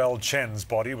 Annabelle Chen's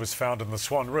body was found in the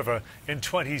Swan River in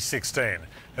 2016.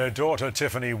 Her daughter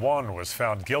Tiffany Wan was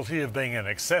found guilty of being an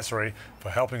accessory for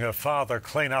helping her father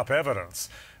clean up evidence.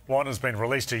 Wan has been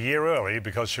released a year early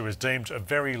because she was deemed a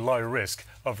very low risk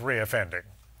of reoffending.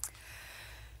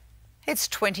 It's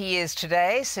 20 years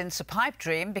today since a pipe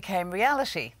dream became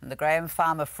reality and the Graham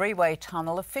Farmer Freeway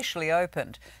Tunnel officially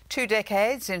opened. 2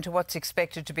 decades into what's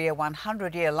expected to be a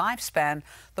 100-year lifespan,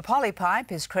 the poly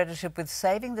pipe is credited with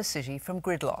saving the city from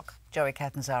gridlock. Joey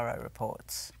Catanzaro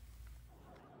reports.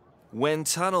 When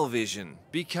tunnel vision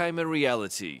became a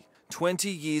reality,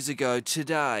 20 years ago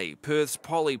today, Perth's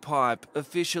poly pipe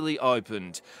officially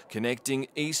opened, connecting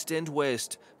east and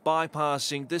west,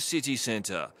 bypassing the city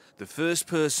centre. The first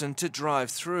person to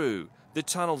drive through, the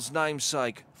tunnel's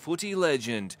namesake, footy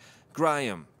legend,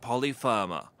 Graham Polly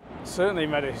Farmer. Certainly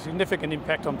made a significant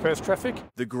impact on Perth traffic.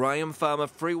 The Graham Farmer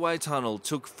Freeway Tunnel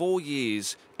took 4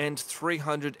 years and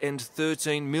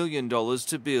 $313 million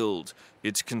to build.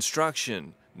 Its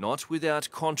construction, not without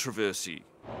controversy.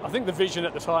 I think the vision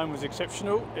at the time was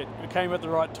exceptional. It came at the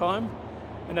right time.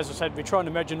 And as I said, we're trying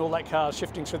to imagine all that cars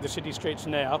shifting through the city streets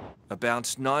now.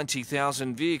 About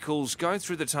 90,000 vehicles go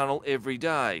through the tunnel every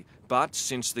day, but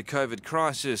since the COVID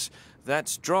crisis,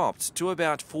 that's dropped to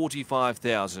about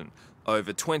 45,000.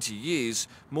 Over 20 years,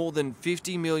 more than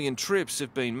 50 million trips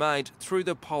have been made through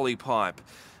the poly pipe,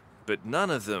 but none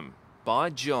of them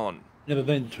by John. Never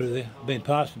been through there. Been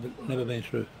past it, but never been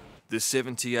through. The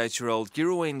 78-year-old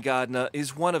Girraween gardener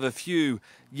is one of a few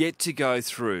yet to go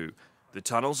through. The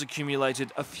tunnel's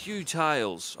accumulated a few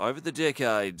tales over the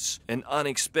decades. An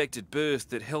unexpected birth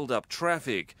that held up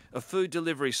traffic, a food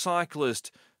delivery cyclist,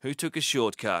 who took a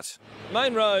shortcut.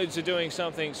 Main roads are doing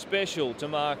something special to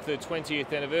mark the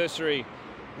 20th anniversary.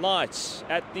 Lights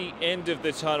at the end of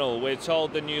the tunnel. We're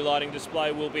told the new lighting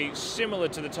display will be similar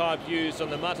to the type used on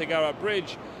the Matagara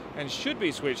Bridge and should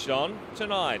be switched on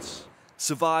tonight.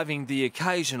 Surviving the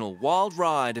occasional wild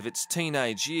ride of its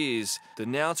teenage years, the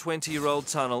now 20-year-old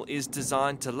tunnel is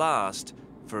designed to last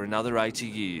for another 80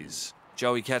 years.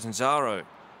 Joey Catanzaro,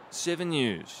 7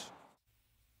 News.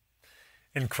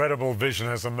 Incredible vision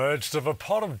has emerged of a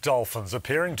pod of dolphins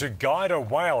appearing to guide a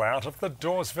whale out of the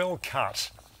Dawesville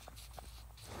Cut.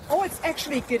 Oh, it's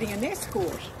actually getting an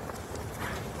escort.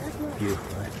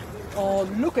 Beautiful. Oh,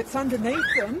 look, it's underneath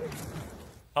them.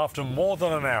 After more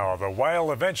than an hour, the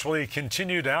whale eventually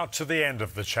continued out to the end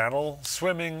of the channel,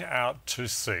 swimming out to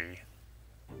sea.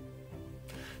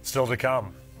 Still to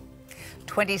come.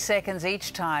 20 seconds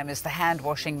each time is the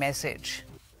hand-washing message.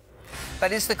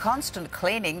 But is the constant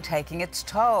cleaning taking its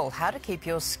toll? How to keep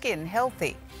your skin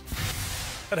healthy?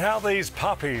 And how these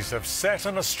puppies have set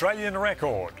an Australian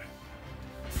record.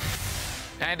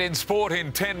 And in sport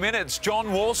in 10 minutes, John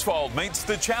Worsfold meets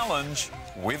the challenge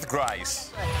with grace.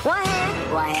 One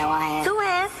hand. Two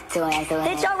hands.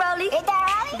 Hit your rollie. Hit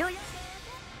that rollie.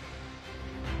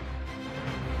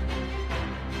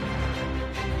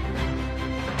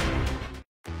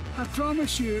 I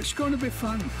promise you, it's going to be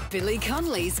fun. Billy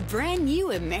Connolly's brand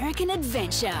new American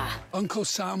adventure. Uncle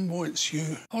Sam wants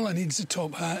you. All I need is a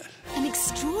top hat. An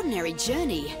extraordinary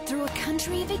journey through a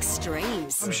country of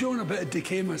extremes. I'm showing a bit of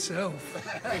decay myself.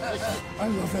 I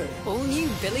love it. All new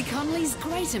Billy Connolly's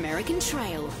Great American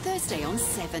Trail, Thursday on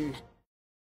 7.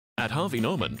 At Harvey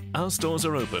Norman, our stores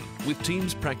are open, with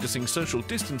teams practicing social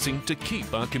distancing to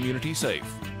keep our community safe.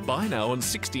 Buy now on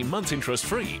 60 months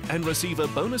interest-free and receive a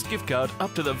bonus gift card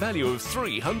up to the value of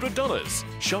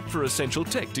 $300. Shop for essential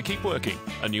tech to keep working,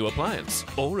 a new appliance,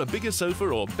 or a bigger sofa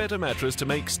or better mattress to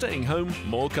make staying home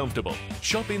more comfortable.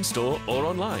 Shop in-store or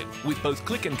online, with both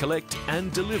click and collect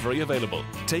and delivery available.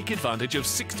 Take advantage of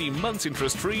 60 months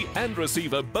interest-free and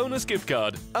receive a bonus gift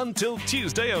card until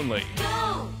Tuesday only.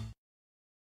 Go!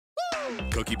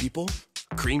 Cookie people,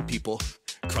 cream people,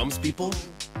 crumbs people,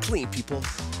 clean people,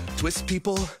 twist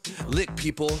people, lick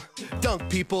people, dunk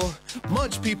people,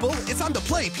 munch people. It's on the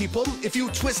play, people. If you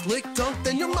twist, lick, dunk,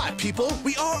 then you're my people.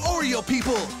 We are Oreo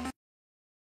people.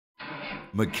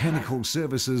 Mechanical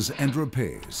services and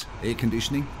repairs, air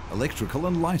conditioning, electrical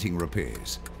and lighting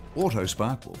repairs.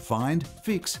 Autospark will find,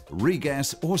 fix,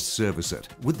 regas or service it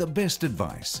with the best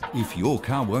advice. If your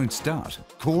car won't start,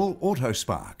 call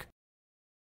Autospark.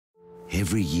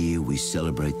 Every year we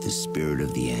celebrate the spirit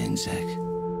of the Anzac,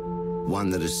 one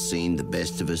that has seen the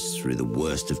best of us through the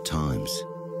worst of times,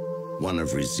 one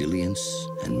of resilience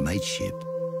and mateship.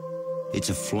 It's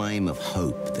a flame of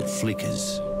hope that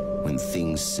flickers when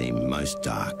things seem most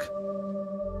dark.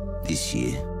 This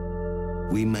year,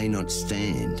 we may not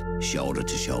stand shoulder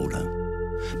to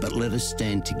shoulder, but let us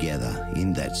stand together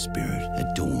in that spirit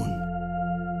at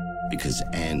dawn, because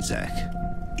Anzac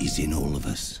is in all of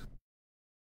us.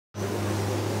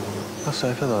 How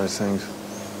safe are those things?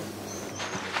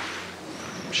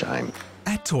 Shame.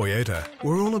 At Toyota,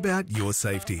 we're all about your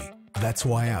safety. That's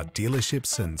why our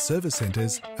dealerships and service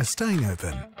centres are staying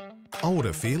open.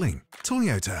 Older feeling.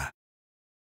 Toyota.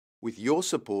 With your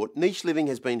support, Niche Living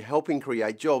has been helping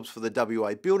create jobs for the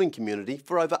WA building community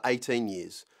for over 18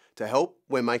 years. To help,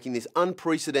 we're making this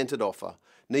unprecedented offer.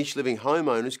 Niche Living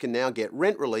homeowners can now get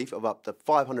rent relief of up to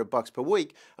 $500 per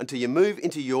week until you move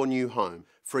into your new home.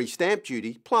 Free stamp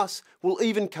duty, plus we'll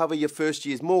even cover your first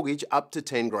year's mortgage up to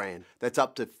 10 grand. That's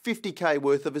up to 50k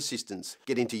worth of assistance.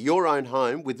 Get into your own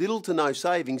home with little to no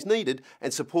savings needed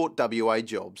and support WA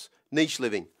jobs. Niche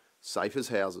Living, safe as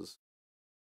houses.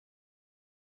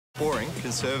 Boring,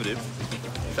 conservative,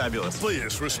 fabulous. Play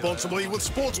us responsibly with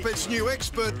Sportsbet's new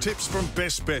expert tips from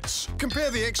Best Bets. Compare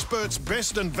the experts'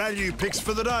 best and value picks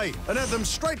for the day and add them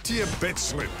straight to your bet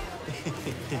slip.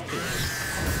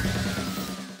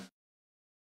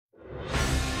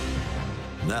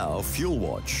 Now, Fuel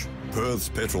Watch, Perth's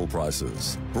petrol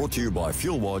prices. Brought to you by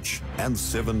Fuel Watch and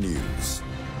 7 News.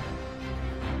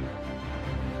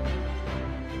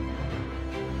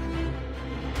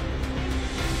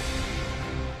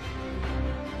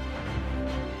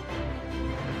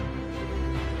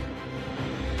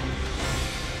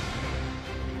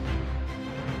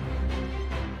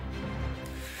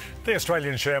 The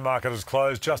Australian share market has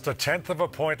closed just 1/10 of a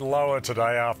point lower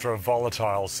today after a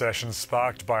volatile session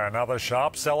sparked by another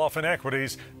sharp sell-off in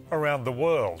equities around the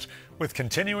world. With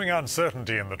continuing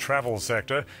uncertainty in the travel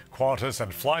sector, Qantas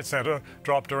and Flight Centre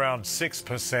dropped around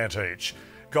 6% each.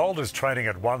 Gold is trading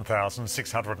at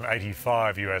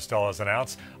 $1,685 an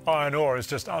ounce. Iron ore is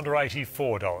just under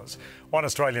 $84. One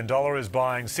Australian dollar is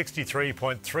buying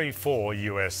 63.34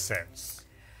 US cents.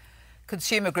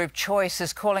 Consumer group Choice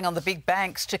is calling on the big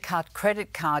banks to cut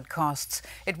credit card costs.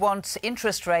 It wants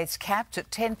interest rates capped at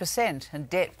 10% and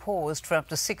debt paused for up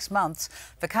to 6 months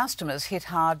for customers hit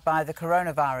hard by the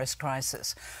coronavirus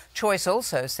crisis. Choice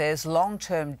also says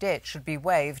long-term debt should be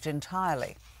waived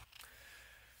entirely.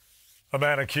 A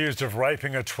man accused of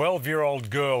raping a 12-year-old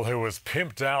girl who was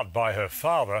pimped out by her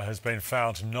father has been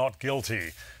found not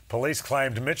guilty. Police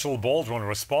claimed Mitchell Baldwin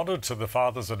responded to the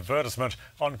father's advertisement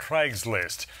on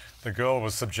Craigslist. The girl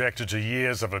was subjected to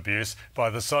years of abuse by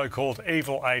the so-called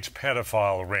Evil 8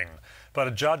 paedophile ring. But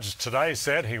a judge today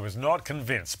said he was not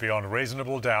convinced beyond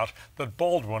reasonable doubt that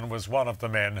Baldwin was one of the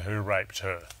men who raped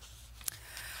her.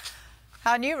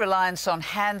 Our new reliance on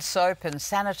hand soap and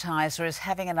sanitizer is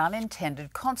having an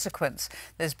unintended consequence.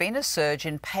 There's been a surge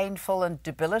in painful and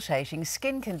debilitating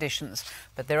skin conditions,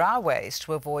 but there are ways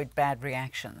to avoid bad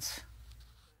reactions.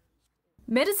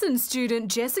 Medicine student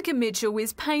Jessica Mitchell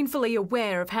is painfully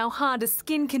aware of how hard a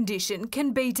skin condition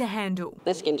can be to handle.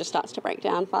 The skin just starts to break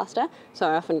down faster, so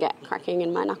I often get cracking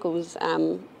in my knuckles,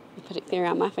 particularly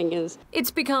around my fingers.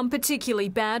 It's become particularly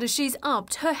bad as she's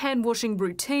upped her hand-washing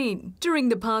routine. During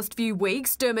the past few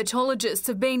weeks, dermatologists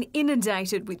have been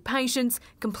inundated with patients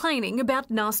complaining about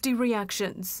nasty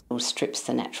reactions. It strips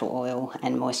the natural oil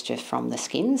and moisture from the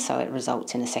skin, so it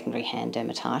results in a secondary hand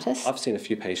dermatitis. I've seen a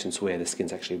few patients where the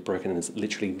skin's actually broken and is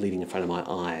literally bleeding in front of my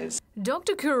eyes.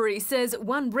 Dr. Curry says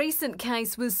one recent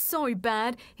case was so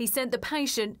bad he sent the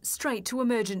patient straight to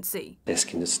emergency. Their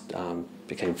skin just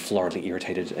became floridly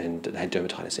irritated and had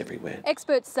dermatitis everywhere.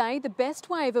 Experts say the best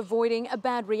way of avoiding a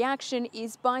bad reaction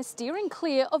is by steering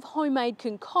clear of homemade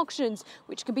concoctions,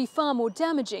 which can be far more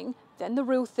damaging than the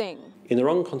real thing. In the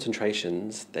wrong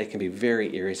concentrations, they can be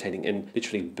very irritating and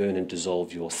literally burn and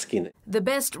dissolve your skin. The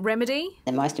best remedy?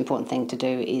 The most important thing to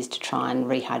do is to try and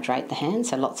rehydrate the hands,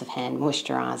 so lots of hand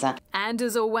moisturiser. And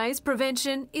as always,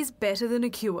 prevention is better than a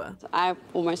cure. I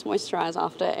almost moisturise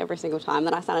after every single time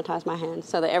that I sanitise my hands,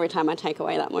 so that every time I take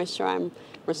away that moisture, I'm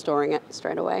restoring it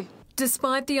straight away.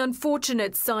 Despite the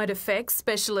unfortunate side effects,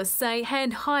 specialists say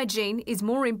hand hygiene is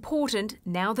more important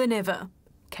now than ever.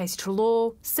 Case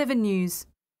Trelaw, 7 News.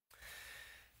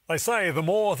 They say the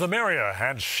more the merrier,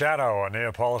 and Shadow, a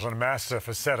Neapolitan Mastiff,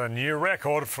 has set a new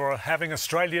record for having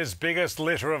Australia's biggest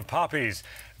litter of puppies.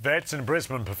 Vets in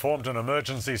Brisbane performed an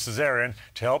emergency caesarean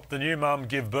to help the new mum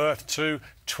give birth to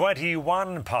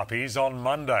 21 puppies on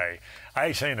Monday.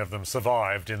 18 of them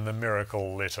survived in the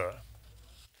miracle litter.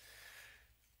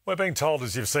 We're being told,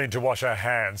 as you've seen, to wash our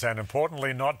hands and,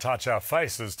 importantly, not touch our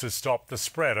faces to stop the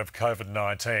spread of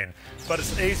COVID-19. But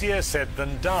it's easier said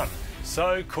than done.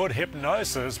 So could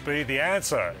hypnosis be the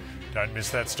answer? Don't miss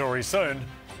that story soon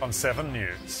on 7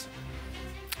 News.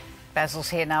 Basil's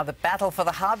here now. The battle for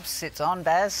the hubs. It's on,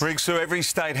 Baz. Rick, so every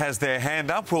state has their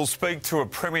hand up. We'll speak to a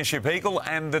Premiership Eagle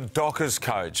and the Dockers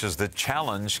coach as the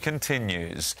challenge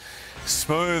continues.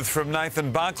 Smooth from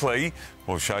Nathan Buckley.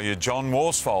 We'll show you John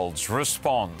Worsfold's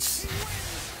response.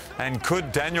 And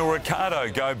could Daniel Ricciardo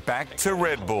go back to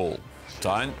Red Bull?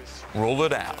 Don't rule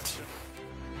it out.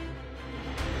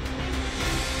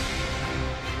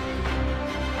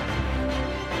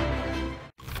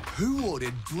 Who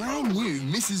ordered brand new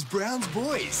Mrs. Brown's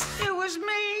Boys? It was me!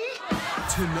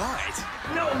 Tonight.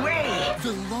 No way!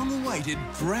 The long-awaited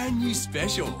brand new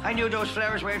special. I knew those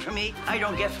flowers weren't for me. I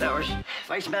don't get flowers.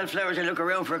 If I smell flowers, I look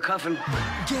around for a coffin.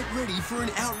 Get ready for an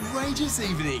outrageous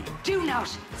evening. Do not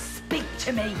speak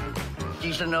to me.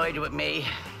 She's annoyed with me.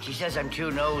 She says I'm too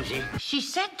nosy. She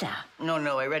said that? No,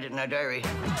 I read it in her diary.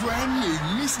 Brand new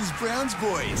Mrs. Brown's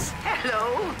Boys.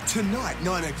 Hello. Tonight,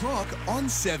 9 o'clock on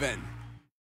 7.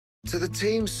 To the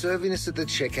team serving us at the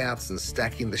checkouts and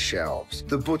stacking the shelves,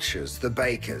 the butchers, the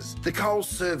bakers, the Coles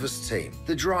service team,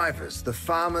 the drivers, the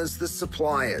farmers, the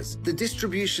suppliers, the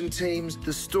distribution teams,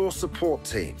 the store support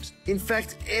teams. In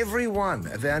fact, every one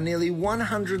of our nearly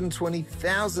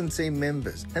 120,000 team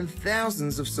members and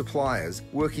thousands of suppliers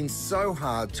working so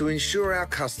hard to ensure our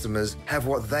customers have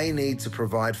what they need to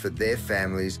provide for their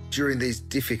families during these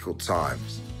difficult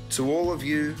times. To all of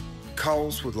you,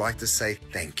 Coles would like to say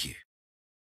thank you.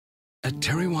 At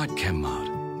Terry White Chemmart,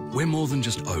 we're more than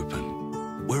just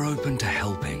open. We're open to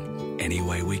helping any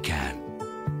way we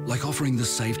can, like offering the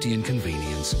safety and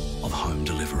convenience of home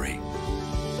delivery.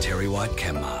 Terry White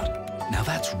Chemmart. Now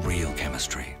that's real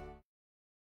chemistry.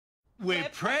 We're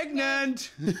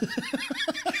pregnant!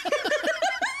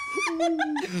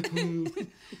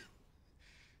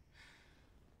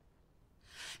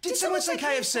 Did someone say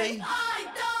KFC? I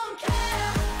don't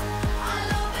care. I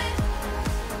love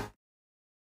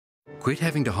Quit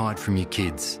having to hide from your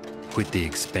kids. Quit the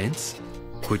expense.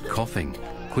 Quit coughing.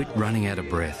 Quit running out of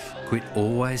breath. Quit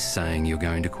always saying you're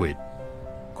going to quit.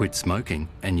 Quit smoking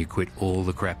and you quit all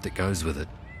the crap that goes with it.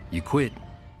 You quit,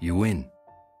 you win.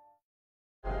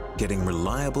 Getting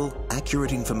reliable,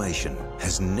 accurate information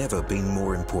has never been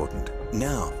more important.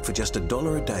 Now, for just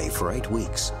 $1 a day for 8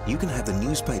 weeks, you can have the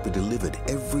newspaper delivered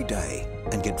every day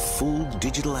and get full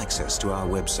digital access to our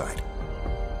website,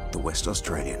 The West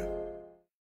Australian.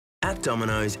 At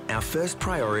Domino's, our first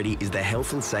priority is the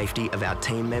health and safety of our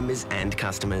team members and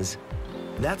customers.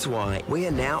 That's why we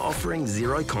are now offering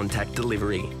zero contact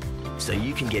delivery, so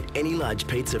you can get any large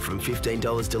pizza from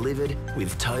 $15 delivered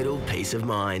with total peace of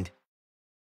mind.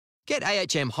 Get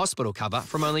AHM hospital cover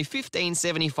from only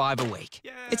 $15.75 a week.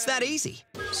 Yay. It's that easy,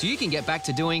 so you can get back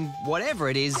to doing whatever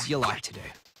it is you like to do.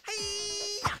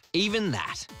 Even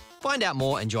that. Find out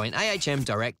more and join AHM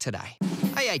Direct today.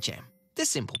 AHM, the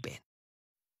simple bit.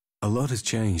 A lot has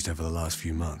changed over the last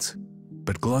few months,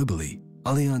 but globally,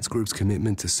 Allianz Group's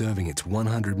commitment to serving its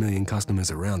 100 million customers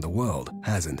around the world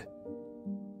hasn't.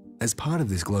 As part of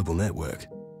this global network,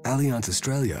 Allianz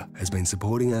Australia has been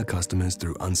supporting our customers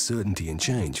through uncertainty and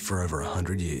change for over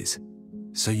 100 years.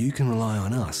 So you can rely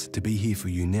on us to be here for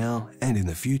you now and in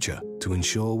the future to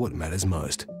ensure what matters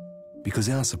most. Because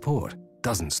our support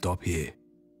doesn't stop here.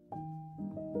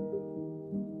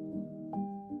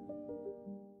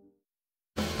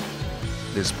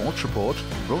 This Sports Report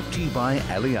brought to you by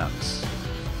Allianz.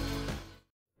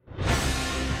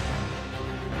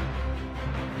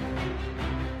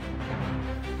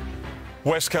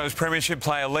 West Coast Premiership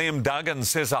player Liam Duggan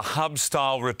says a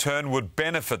hub-style return would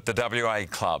benefit the WA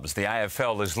clubs. The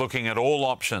AFL is looking at all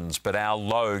options, but our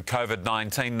low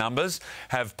COVID-19 numbers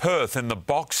have Perth in the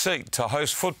box seat to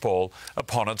host football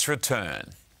upon its return.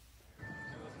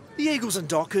 The Eagles and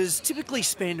Dockers typically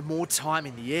spend more time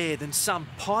in the air than some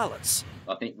pilots.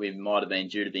 I think we might have been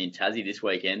due to be in Tassie this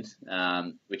weekend,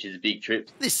 which is a big trip.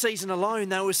 This season alone,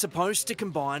 they were supposed to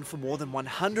combine for more than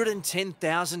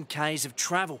 110,000 k's of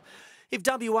travel. If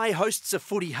WA hosts a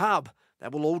footy hub,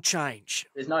 that will all change.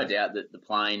 There's no doubt that the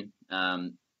plane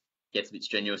gets a bit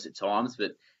strenuous at times,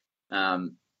 but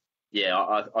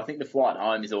yeah, I think the flight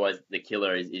home is always the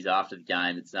killer. Is after the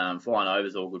game. It's flying over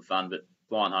is all good fun, but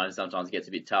flying home sometimes gets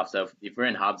a bit tough. So if we're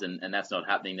in hubs and that's not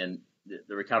happening, then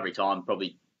the recovery time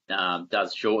probably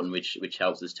does shorten, which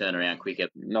helps us turn around quicker.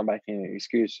 Not making an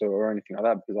excuse or anything like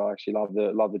that, because I actually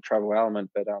love the travel element,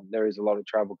 but there is a lot of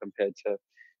travel compared to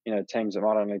teams that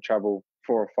might only travel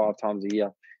 4 or 5 times a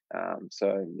year.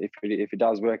 So if it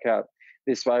does work out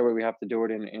this way, where we have to do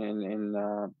it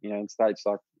in states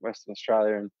like Western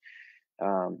Australia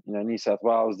and New South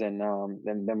Wales,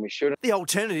 then we should. The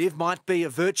alternative might be a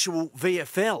virtual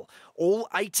VFL. All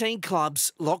 18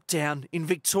 clubs locked down in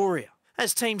Victoria.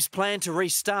 As teams plan to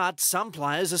restart, some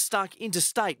players are stuck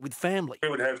interstate with family. We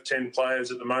would have 10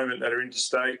 players at the moment that are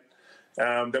interstate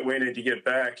that we need to get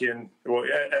back. And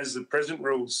as the present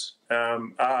rules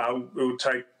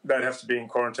they'd have to be in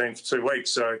quarantine for 2 weeks.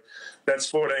 So that's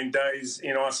 14 days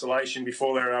in isolation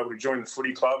before they're able to join the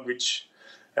footy club, which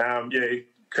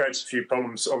creates a few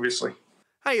problems, obviously.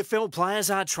 AFL players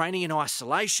are training in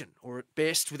isolation, or at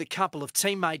best with a couple of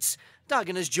teammates.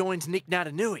 Duggan has joined Nick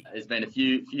Natanui. There's been a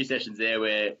few sessions there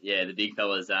where, the big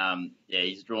fella's,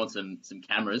 he's drawn some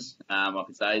cameras. I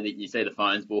could say that you see the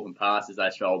phones walking past as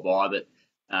they stroll by, but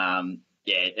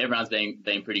everyone's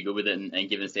been pretty good with it and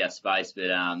giving us our space. But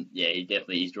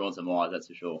he's drawn some eyes, that's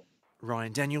for sure.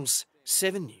 Ryan Daniels,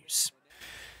 7 News.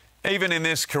 Even in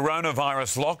this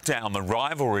coronavirus lockdown, the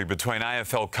rivalry between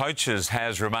AFL coaches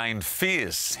has remained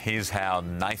fierce. Here's how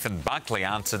Nathan Buckley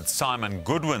answered Simon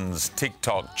Goodwin's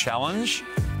TikTok challenge.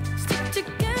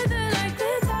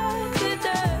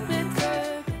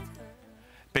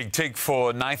 Big tick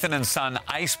for Nathan and son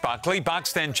Ace Buckley.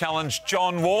 Bucks then challenged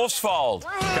John Worsfold.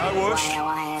 Go Woosh.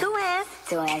 2 hands.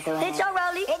 2 hands. Hit your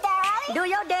rollie. Do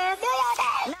your dance.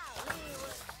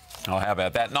 Oh, how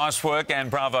about that? Nice work,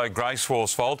 and bravo, Grace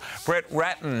Worsfold. Brett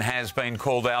Ratton has been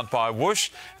called out by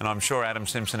Woosh, and I'm sure Adam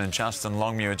Simpson and Justin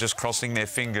Longmuir are just crossing their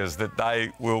fingers that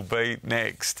they will be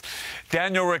next.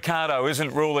 Daniel Ricciardo isn't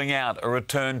ruling out a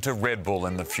return to Red Bull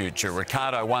in the future.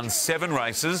 Ricciardo won 7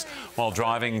 races while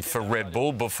driving for Red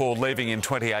Bull before leaving in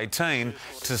 2018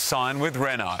 to sign with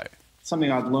Renault.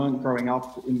 Something I've learned growing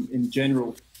up in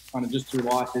general, kind of just through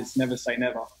life, is never say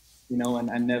never,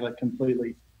 and never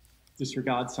completely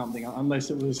disregard something unless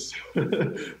it was, go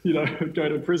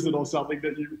to prison or something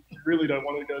that you really don't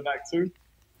want to go back to.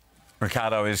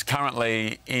 Ricciardo is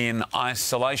currently in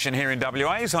isolation here in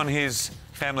WA. He's on his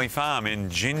family farm in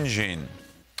Gingin.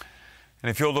 And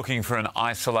if you're looking for an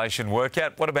isolation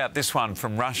workout, what about this one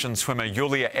from Russian swimmer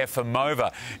Yulia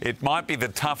Efimova? It might be the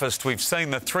toughest we've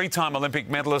seen. The three-time Olympic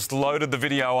medalist loaded the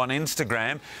video on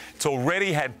Instagram. It's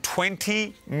already had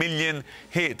 20 million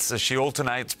hits as she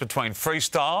alternates between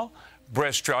freestyle,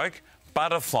 breaststroke,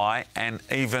 butterfly and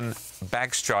even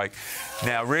backstroke.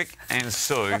 Now, Rick and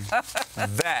Sue,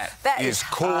 that is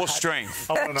core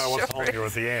strength. I want to know what's holding you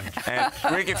at the end. And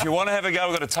Rick, if you want to have a go,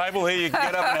 we've got a table here. You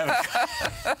can get up and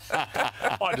have a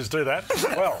go. Might just do that.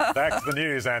 Well, back to the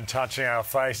news, and touching our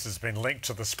face has been linked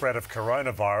to the spread of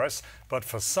coronavirus, but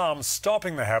for some,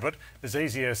 stopping the habit is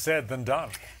easier said than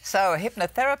done. So a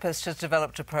hypnotherapist has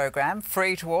developed a program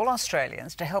free to all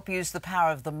Australians to help use the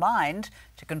power of the mind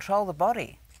to control the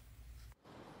body.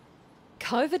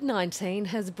 COVID-19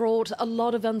 has brought a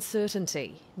lot of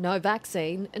uncertainty. No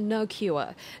vaccine, no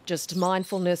cure, just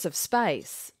mindfulness of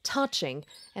space, touching,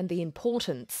 and the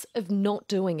importance of not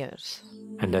doing it.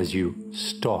 And as you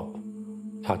stop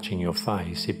touching your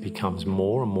face, it becomes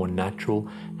more and more natural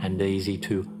and easy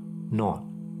to not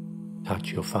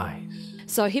touch your face.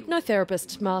 So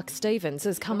hypnotherapist Mark Stevens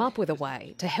has come up with a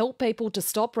way to help people to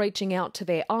stop reaching out to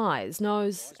their eyes,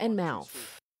 nose and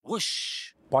mouth.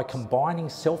 Whoosh! By combining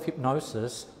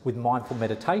self-hypnosis with mindful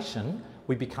meditation,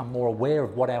 we become more aware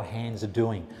of what our hands are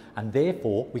doing, and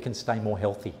therefore we can stay more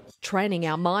healthy. Training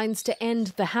our minds to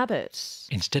end the habit.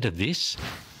 Instead of this,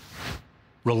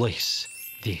 release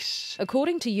this.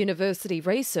 According to university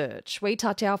research, we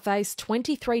touch our face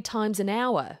 23 times an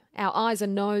hour, our eyes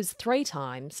and nose 3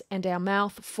 times, and our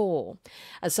mouth 4.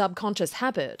 A subconscious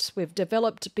habit we've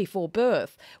developed before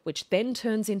birth, which then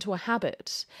turns into a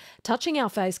habit. Touching our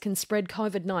face can spread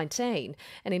COVID-19.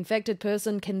 An infected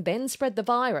person can then spread the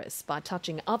virus by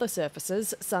touching other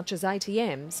surfaces such as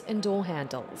ATMs and door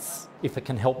handles. If it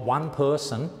can help one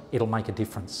person, it'll make a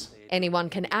difference. Anyone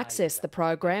can access the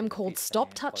program called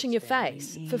Stop Touching Your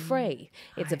Face for free.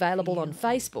 It's available on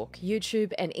Facebook,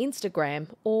 YouTube and Instagram,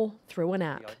 or through an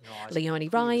app. Leonie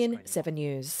Ryan, 7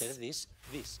 News.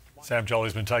 Sam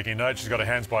Jolly's been taking notes. She's got her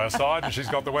hands by her side and she's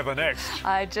got the weather next.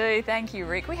 I do. Thank you,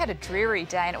 Rick. We had a dreary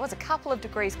day and it was a couple of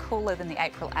degrees cooler than the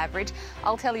April average.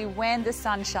 I'll tell you when the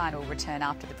sunshine will return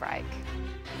after the break.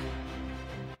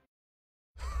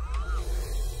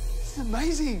 It's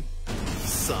amazing.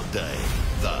 Sunday,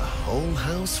 the whole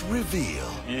house reveal.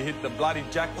 You hit the bloody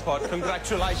jackpot.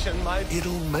 Congratulations, mate.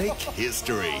 It'll make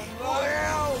history.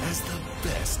 Wow! As the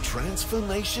best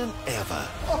transformation ever.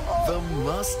 The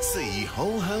must-see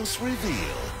whole house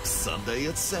reveal. Sunday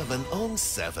at 7 on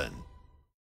 7.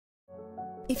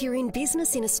 If you're in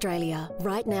business in Australia,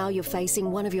 right now you're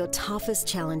facing one of your toughest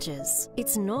challenges.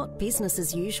 It's not business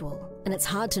as usual, and it's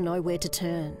hard to know where to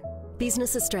turn.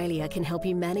 Business Australia can help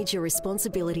you manage your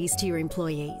responsibilities to your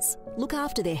employees, look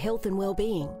after their health and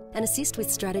well-being, and assist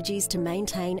with strategies to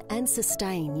maintain and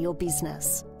sustain your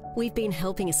business. We've been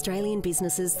helping Australian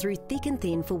businesses through thick and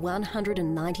thin for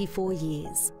 194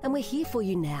 years, and we're here for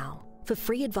you now. For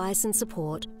free advice and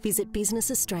support, visit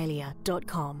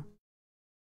businessaustralia.com.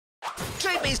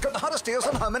 JB's got the hottest deals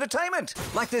on home entertainment,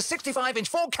 like this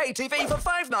 65-inch 4K TV for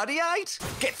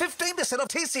 $5.98. Get 15% off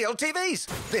TCL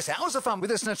TVs. This hours of fun with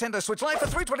this Nintendo Switch Lite for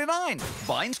 $3.29.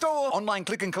 Buy in store, online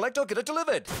click and collect or get it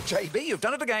delivered. JB, you've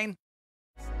done it again.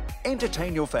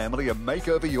 Entertain your family and make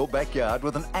over your backyard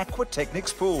with an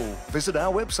Aquatechnics pool. Visit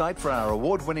our website for our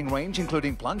award-winning range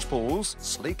including plunge pools,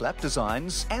 sleek lap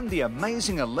designs and the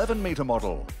amazing 11-metre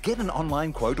model. Get an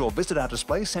online quote or visit our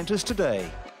display centres today.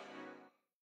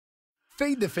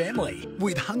 Feed the family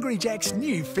with Hungry Jack's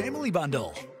new family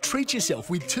bundle. Treat yourself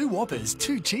with 2 Whoppers,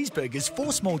 2 cheeseburgers,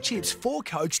 4 small chips, 4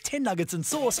 Cokes, 10 nuggets and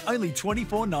sauce, only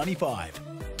 $24.95.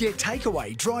 Get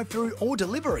takeaway, drive-through or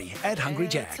delivery at Hungry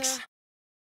Jack's.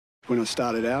 When I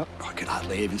started out, I could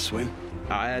hardly even swim.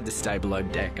 I had to stay below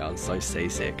deck. I was so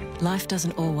seasick. Life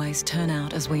doesn't always turn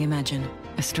out as we imagine.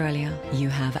 Australia, you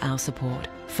have our support.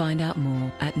 Find out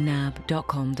more at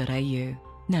nab.com.au.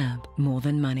 NAB, more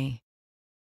than money.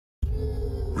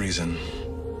 Reason.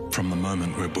 From the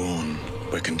moment we're born,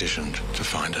 we're conditioned to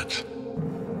find it.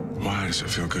 Why does it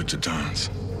feel good to dance?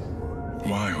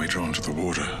 Why are we drawn to the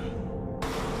water?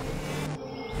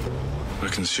 We're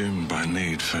consumed by a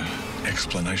need for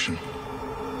explanation.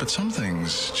 But some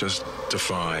things just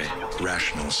defy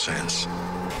rational sense.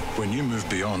 When you move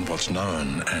beyond what's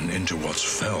known and into what's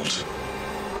felt,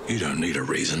 you don't need a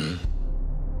reason.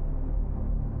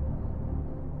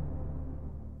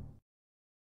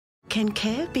 Can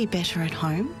care be better at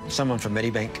home? Someone from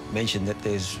Medibank mentioned that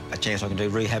there's a chance I can do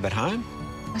rehab at home.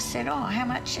 I said, oh, how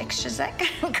much extra is that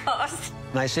going to cost?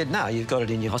 And they said, no, you've got it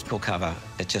in your hospital cover.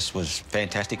 It just was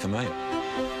fantastic for me.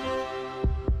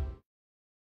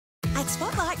 At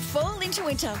Spotlight, fall into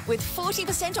winter with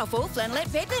 40% off all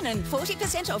flannelette bed linen,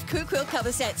 40% off Coo Quilt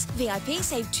cover sets. VIP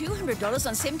save $200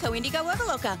 on Simcoe Indigo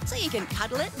Overlocker, so you can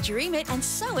cuddle it, dream it and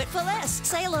sew it for less.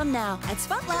 Sale on now. At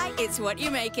Spotlight, it's what you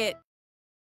make it.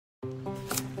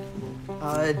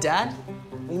 Dad,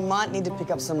 we might need to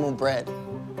pick up some more bread.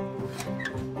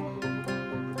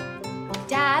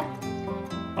 Dad.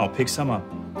 I'll pick some up.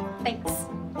 Thanks.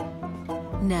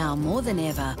 Now more than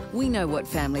ever, we know what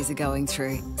families are going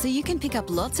through, so you can pick up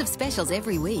lots of specials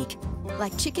every week.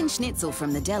 Like chicken schnitzel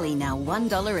from the deli, now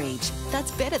 $1 each. That's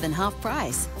better than half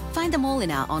price. Find them all in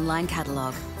our online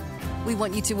catalogue. We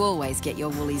want you to always get your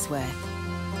Woolies worth.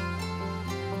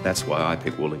 That's why I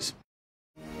pick Woolies.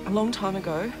 A long time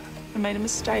ago, I made a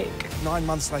mistake. 9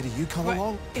 months later, you come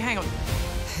along? Hang on.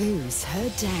 Who's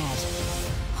her dad?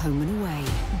 Home and Away,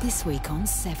 this week on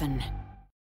 7.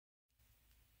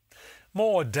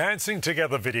 More dancing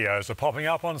together videos are popping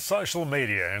up on social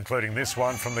media, including this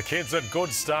one from the kids at Good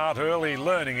Start Early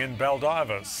Learning in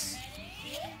Baldivis.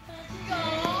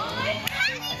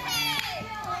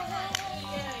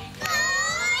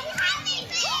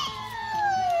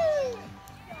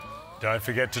 Don't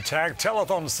forget to tag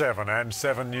Telethon7 and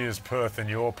 7 News Perth in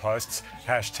your posts.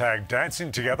 Hashtag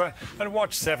Dancing Together and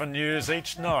watch 7 News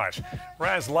each night.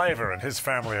 Raz Laver and his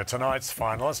family are tonight's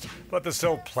finalist, but there's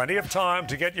still plenty of time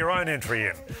to get your own entry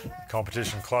in. The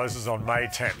competition closes on May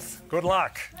 10th. Good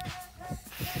luck.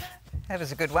 That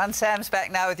was a good one. Sam's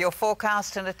back now with your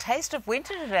forecast and a taste of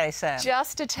winter today, Sam.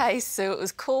 Just a taste, Sue. It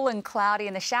was cool and cloudy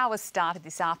and the showers started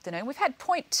this afternoon. We've had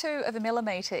 0.2 of a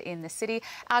millimetre in the city.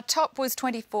 Our top was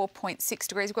 24.6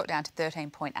 degrees. We got down to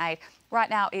 13.8. Right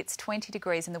now it's 20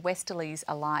 degrees and the westerlies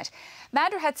are light.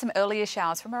 Mandurah had some earlier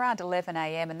showers from around 11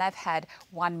 a.m. and they've had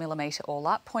 1 millimetre all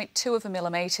up, 0.2 of a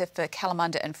millimetre for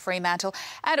Kalamunda and Fremantle.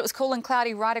 And it was cool and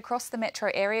cloudy right across the metro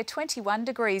area, 21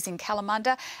 degrees in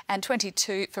Kalamunda and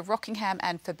 22 for Rockingham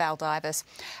and for Baldivis.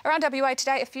 Around WA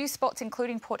today, a few spots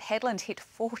including Port Hedland hit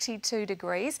 42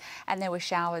 degrees and there were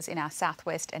showers in our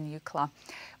southwest and Eucla.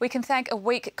 We can thank a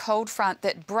weak cold front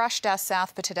that brushed our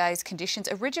south for today's conditions.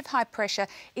 A ridge of high pressure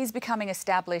is becoming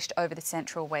established over the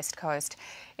central west coast.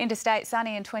 Interstate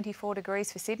sunny and 24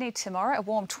 degrees for Sydney tomorrow, a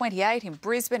warm 28 in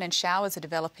Brisbane and showers are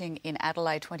developing in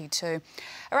Adelaide 22.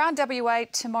 Around WA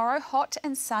tomorrow, hot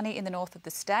and sunny in the north of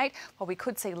the state, while we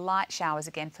could see light showers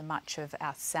again for much of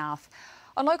our south.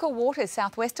 On local waters,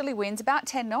 southwesterly winds about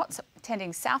 10 knots,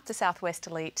 tending south to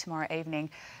southwesterly tomorrow evening.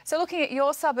 So looking at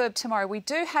your suburb tomorrow, we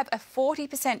do have a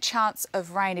 40% chance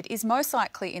of rain. It is most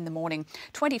likely in the morning.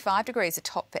 25 degrees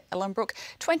atop for Ellenbrook,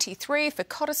 23 for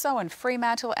Cottesloe and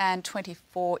Fremantle and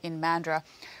 24 in Mandurah.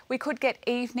 We could get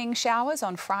evening showers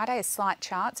on Friday, a slight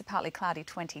chance, a partly cloudy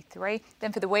 23.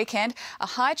 Then for the weekend, a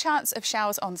high chance of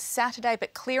showers on Saturday,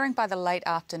 but clearing by the late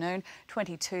afternoon,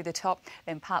 22 the top,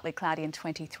 then partly cloudy and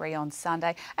 23 on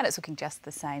Sunday. And it's looking just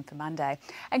the same for Monday.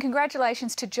 And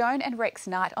congratulations to Joan and Rex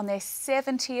Knight on their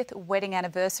 70th wedding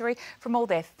anniversary from all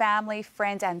their family,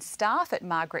 friends and staff at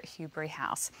Margaret Hubery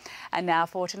House. And now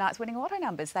for tonight's winning lotto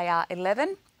numbers. They are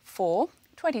 11, 4,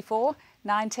 24,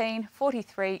 19,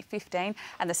 43, 15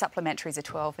 and the supplementaries are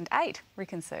 12 and 8.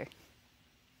 Rick and Sue.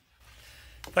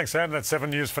 Thanks, Sam. That's 7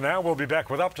 News for now. We'll be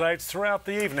back with updates throughout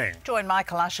the evening. Join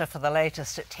Michael Usher for the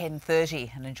latest at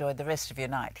 10:30 and enjoy the rest of your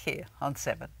night here on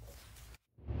 7.